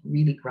really,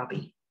 really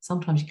grubby.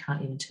 Sometimes you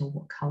can't even tell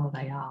what color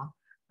they are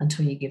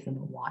until you give them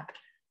a wipe.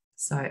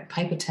 So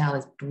paper towel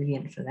is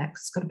brilliant for that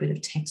because it's got a bit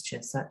of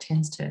texture, so it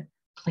tends to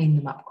clean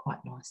them up quite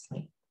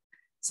nicely.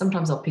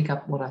 Sometimes I'll pick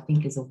up what I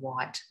think is a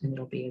white and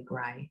it'll be a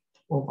grey,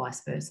 or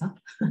vice versa.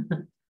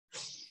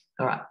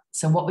 All right,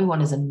 so what we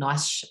want is a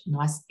nice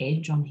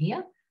edge on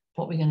here.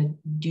 What we're going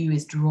to do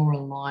is draw a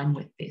line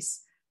with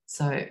this.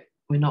 So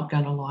we're not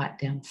going to lie it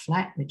down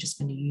flat, we're just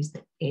going to use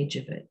the edge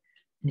of it.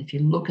 And if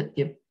you look at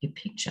your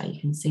picture, you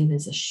can see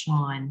there's a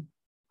shine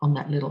on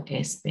that little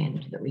S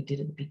bend that we did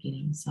at the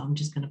beginning. So I'm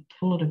just going to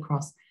pull it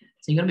across.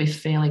 So you've got to be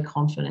fairly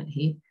confident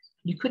here.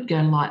 You could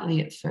go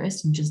lightly at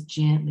first and just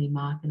gently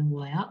mark it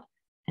all out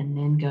and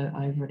then go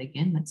over it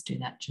again. Let's do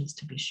that just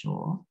to be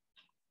sure.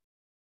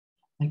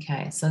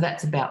 Okay, so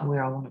that's about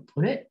where I want to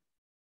put it.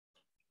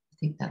 I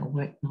think that'll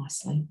work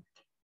nicely.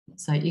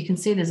 So you can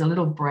see there's a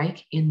little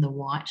break in the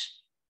white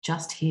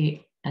just here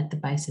at the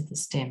base of the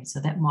stem.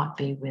 So that might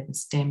be where the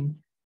stem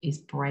is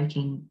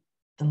breaking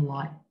the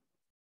light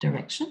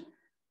direction.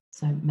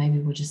 So maybe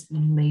we'll just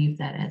leave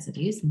that as it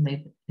is and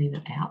leave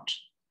it out.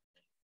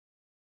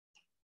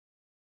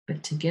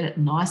 But to get it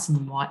nice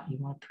and white, you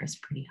want to press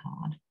pretty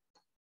hard.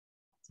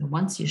 So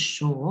once you're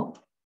sure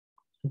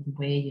of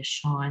where your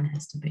shine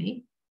has to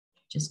be,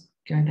 just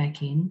go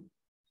back in,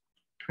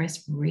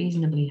 press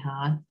reasonably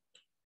hard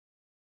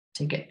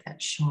to get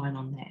that shine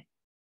on there.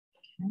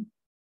 Okay.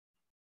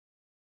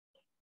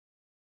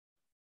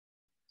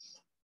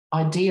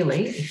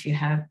 Ideally, if you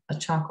have a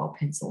charcoal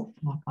pencil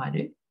like I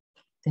do,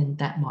 then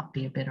that might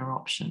be a better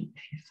option.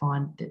 If you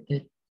find that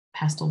the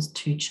pastel's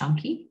too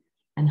chunky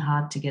and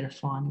hard to get a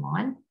fine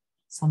line,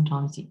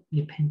 sometimes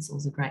your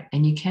pencils are great.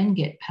 And you can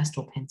get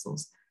pastel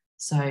pencils.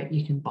 So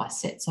you can buy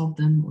sets of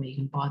them or you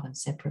can buy them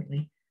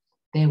separately.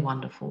 They're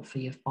wonderful for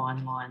your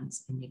fine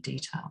lines and your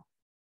detail.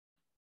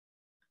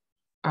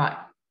 All right.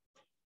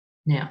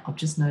 Now, I've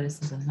just noticed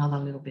there's another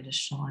little bit of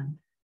shine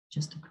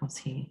just across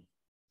here.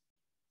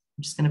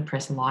 I'm just going to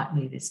press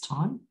lightly this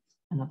time.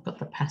 And I've got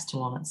the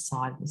pastel on its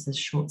side. This is a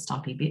short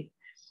stumpy bit.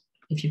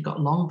 If you've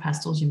got long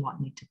pastels, you might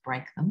need to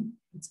break them.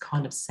 It's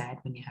kind of sad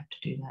when you have to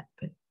do that,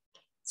 but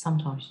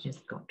sometimes you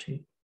just got to.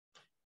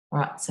 All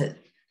right, so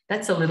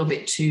that's a little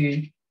bit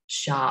too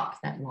sharp,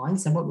 that line.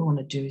 So what we want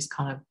to do is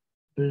kind of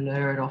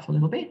blur it off a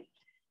little bit.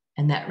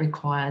 And that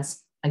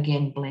requires,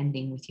 again,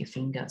 blending with your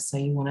finger. So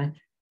you want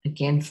to,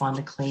 again, find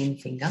a clean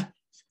finger,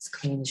 as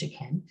clean as you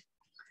can.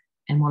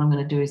 And what I'm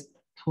going to do is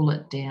pull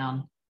it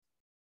down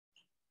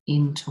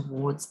in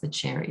towards the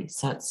cherry.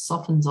 So it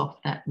softens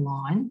off that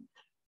line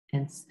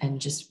and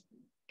just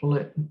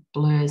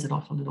blurs it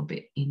off a little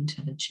bit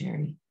into the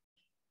cherry.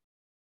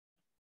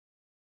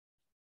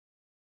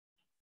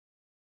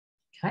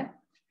 Okay.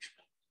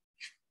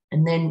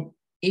 And then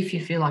if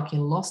you feel like you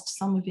lost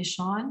some of your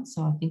shine,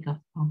 so I think I've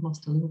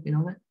lost a little bit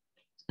of it,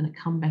 it's going to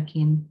come back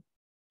in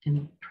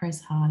and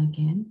press hard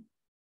again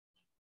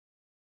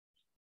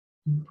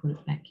and put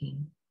it back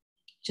in,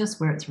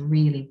 just where it's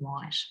really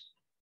white.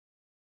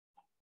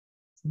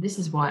 So this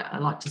is why I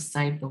like to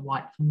save the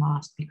white for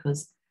last,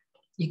 because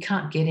you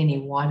can't get any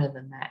whiter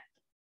than that.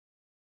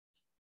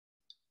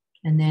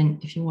 And then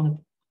if you want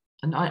to,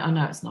 and I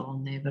know it's not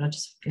on there, but I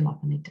just feel like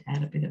I need to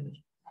add a bit of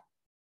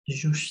a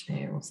zhoosh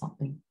there or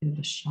something, a bit of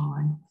a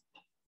shine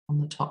on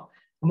the top.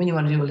 And when you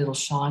want to do a little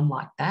shine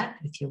like that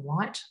with your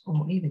white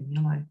or even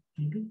yellow,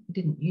 maybe we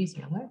didn't use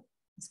yellow.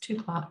 It's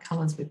two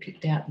colours we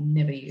picked out and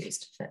never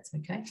used, if that's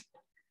okay.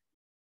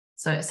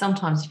 So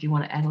sometimes if you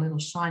want to add a little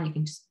shine, you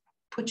can just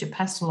put your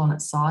pastel on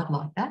its side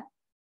like that,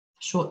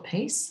 short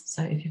piece.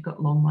 So if you've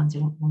got long ones,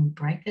 you won't want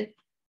to break it,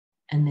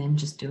 and then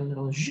just do a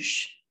little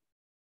zhoosh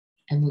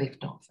and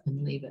lift off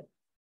and leave it.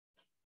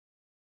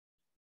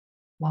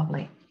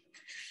 Lovely.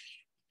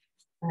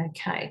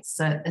 Okay,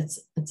 so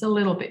it's a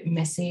little bit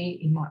messy.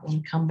 You might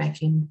want to come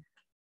back in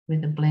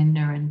with a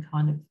blender and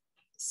kind of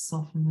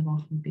soften it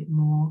off a bit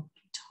more,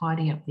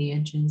 tidy up the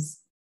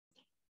edges.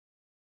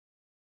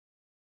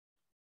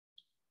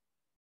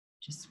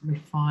 Just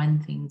refine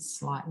things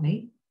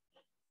slightly.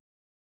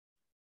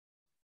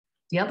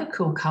 The other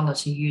cool colour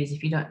to use,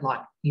 if you don't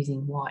like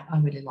using white, I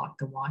really like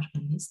the white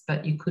on this,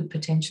 but you could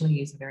potentially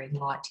use a very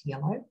light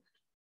yellow.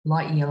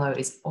 Light yellow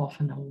is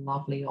often a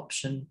lovely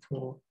option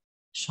for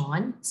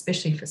shine,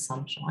 especially for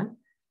sunshine.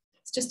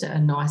 It's just a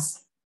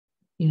nice,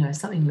 you know,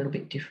 something a little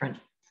bit different.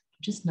 I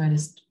just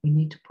noticed we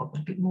need to pop a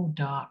bit more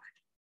dark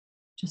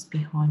just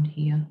behind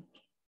here.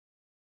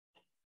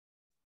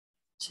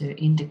 to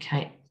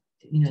indicate,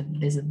 you know,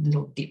 there's a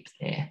little dip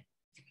there.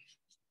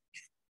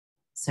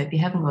 So if you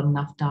haven't got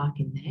enough dark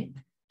in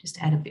there,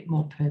 just add a bit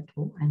more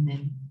purple and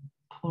then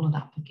pull it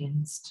up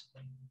against,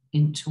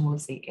 in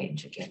towards the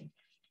edge again.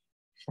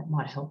 That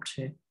might help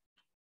to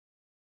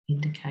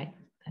indicate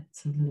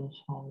that's a little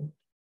hole.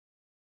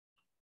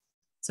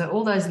 So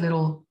all those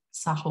little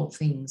subtle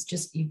things,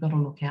 just you've got to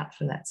look out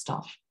for that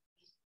stuff.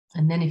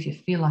 And then if you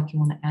feel like you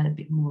want to add a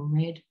bit more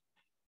red,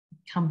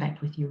 come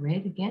back with your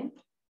red again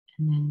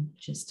and then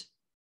just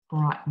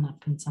brighten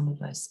up in some of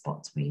those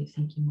spots where you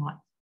think you might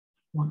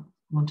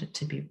want it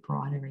to be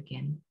brighter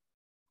again.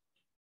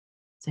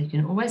 So you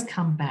can always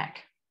come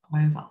back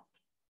over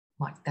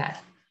like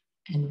that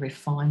and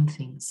refine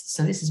things.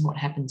 So this is what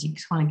happens. You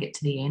kind of get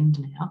to the end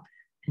now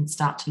and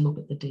start to look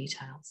at the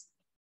details.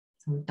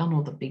 So we've done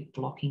all the big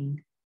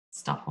blocking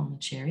stuff on the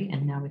cherry,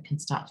 and now we can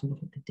start to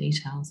look at the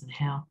details and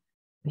how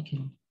we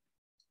can,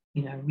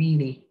 you know,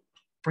 really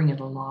bring it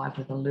alive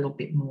with a little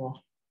bit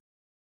more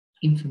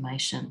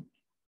information.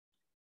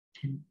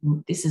 And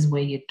this is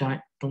where you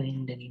don't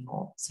blend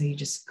anymore. So you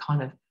just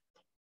kind of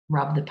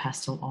rub the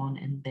pastel on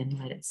and then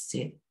let it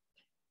sit.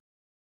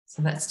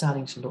 So that's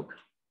starting to look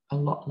a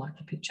lot like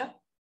the picture.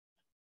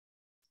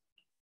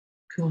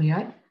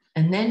 Coolio.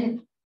 And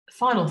then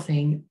final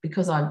thing,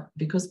 because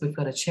we've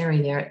got a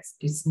cherry there,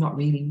 it's not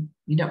really,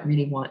 you don't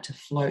really want it to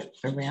float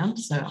around.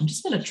 So I'm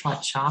just going to try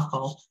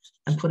charcoal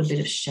and put a bit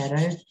of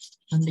shadow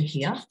under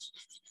here.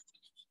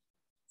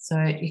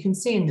 So you can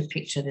see in the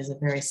picture there's a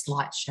very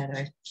slight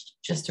shadow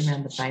just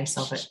around the base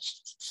of it,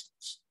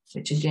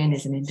 which again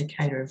is an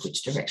indicator of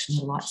which direction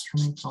the light's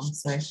coming from.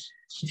 So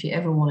if you're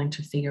ever wanting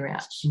to figure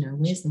out, you know,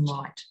 where's the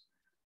light,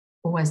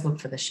 always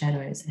look for the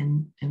shadows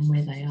and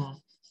where they are.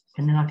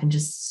 And then I can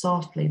just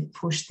softly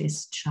push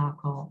this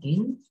charcoal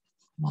in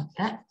like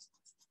that.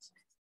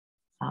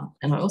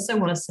 And I also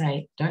want to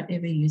say, don't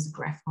ever use a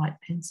graphite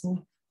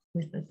pencil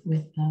with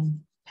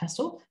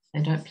pastel.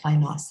 They don't play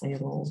nicely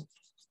at all.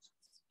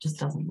 Just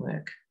doesn't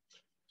work.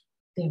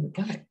 There we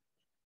go.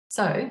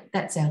 So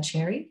that's our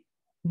cherry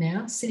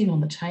now sitting on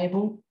the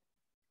table,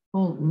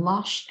 all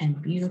lush and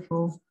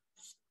beautiful.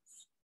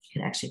 You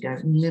can actually go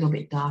a little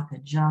bit darker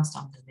just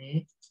under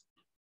there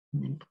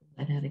and then pull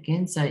that out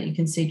again. So you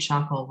can see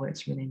charcoal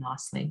works really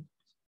nicely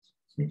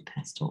with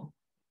pastel.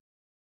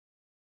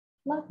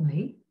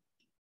 Lovely.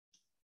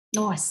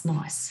 Nice,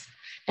 nice.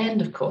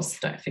 And of course,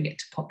 don't forget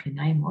to pop your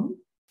name on.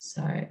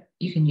 So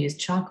you can use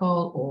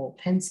charcoal or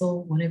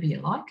pencil, whatever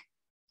you like.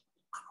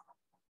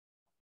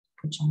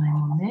 Put your name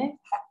on there.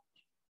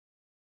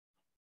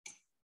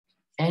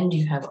 And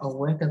you have a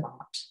work of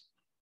art.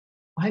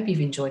 I hope you've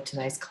enjoyed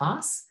today's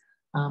class.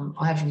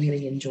 I've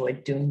really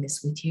enjoyed doing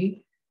this with you.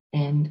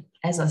 And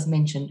as I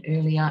mentioned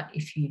earlier,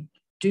 if you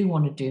do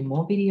want to do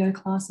more video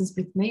classes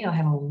with me, I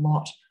have a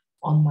lot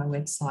on my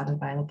website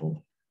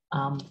available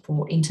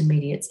for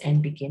intermediates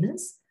and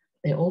beginners.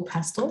 They're all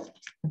pastel.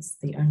 That's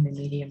the only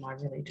medium I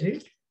really do.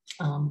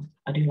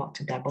 I do like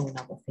to dabble in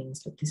other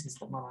things, but this is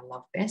the one I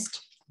love best.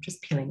 I'm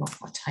just peeling off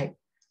my tape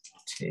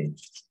to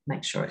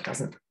make sure it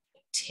doesn't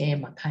tear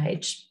my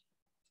page.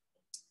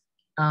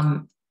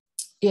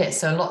 Yeah,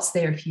 so lots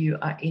there if you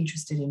are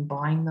interested in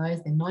buying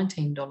those. They're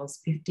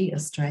 $19.50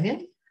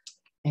 Australian.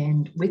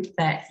 And with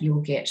that,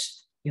 you'll get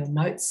your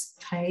notes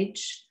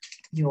page,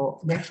 your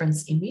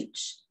reference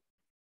image,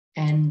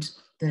 and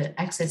the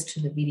access to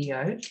the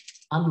video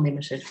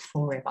unlimited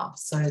forever.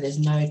 So there's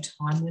no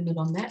time limit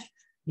on that.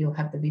 You'll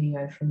have the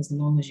video for as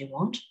long as you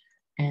want.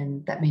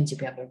 And that means you'll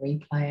be able to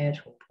replay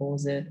it or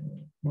pause it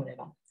or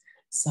whatever.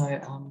 So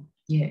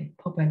yeah,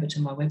 pop over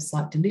to my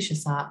website,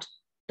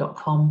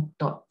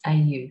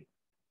 delicious.com.au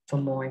for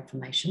more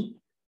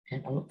information.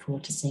 And I look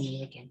forward to seeing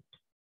you again.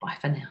 Bye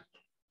for now.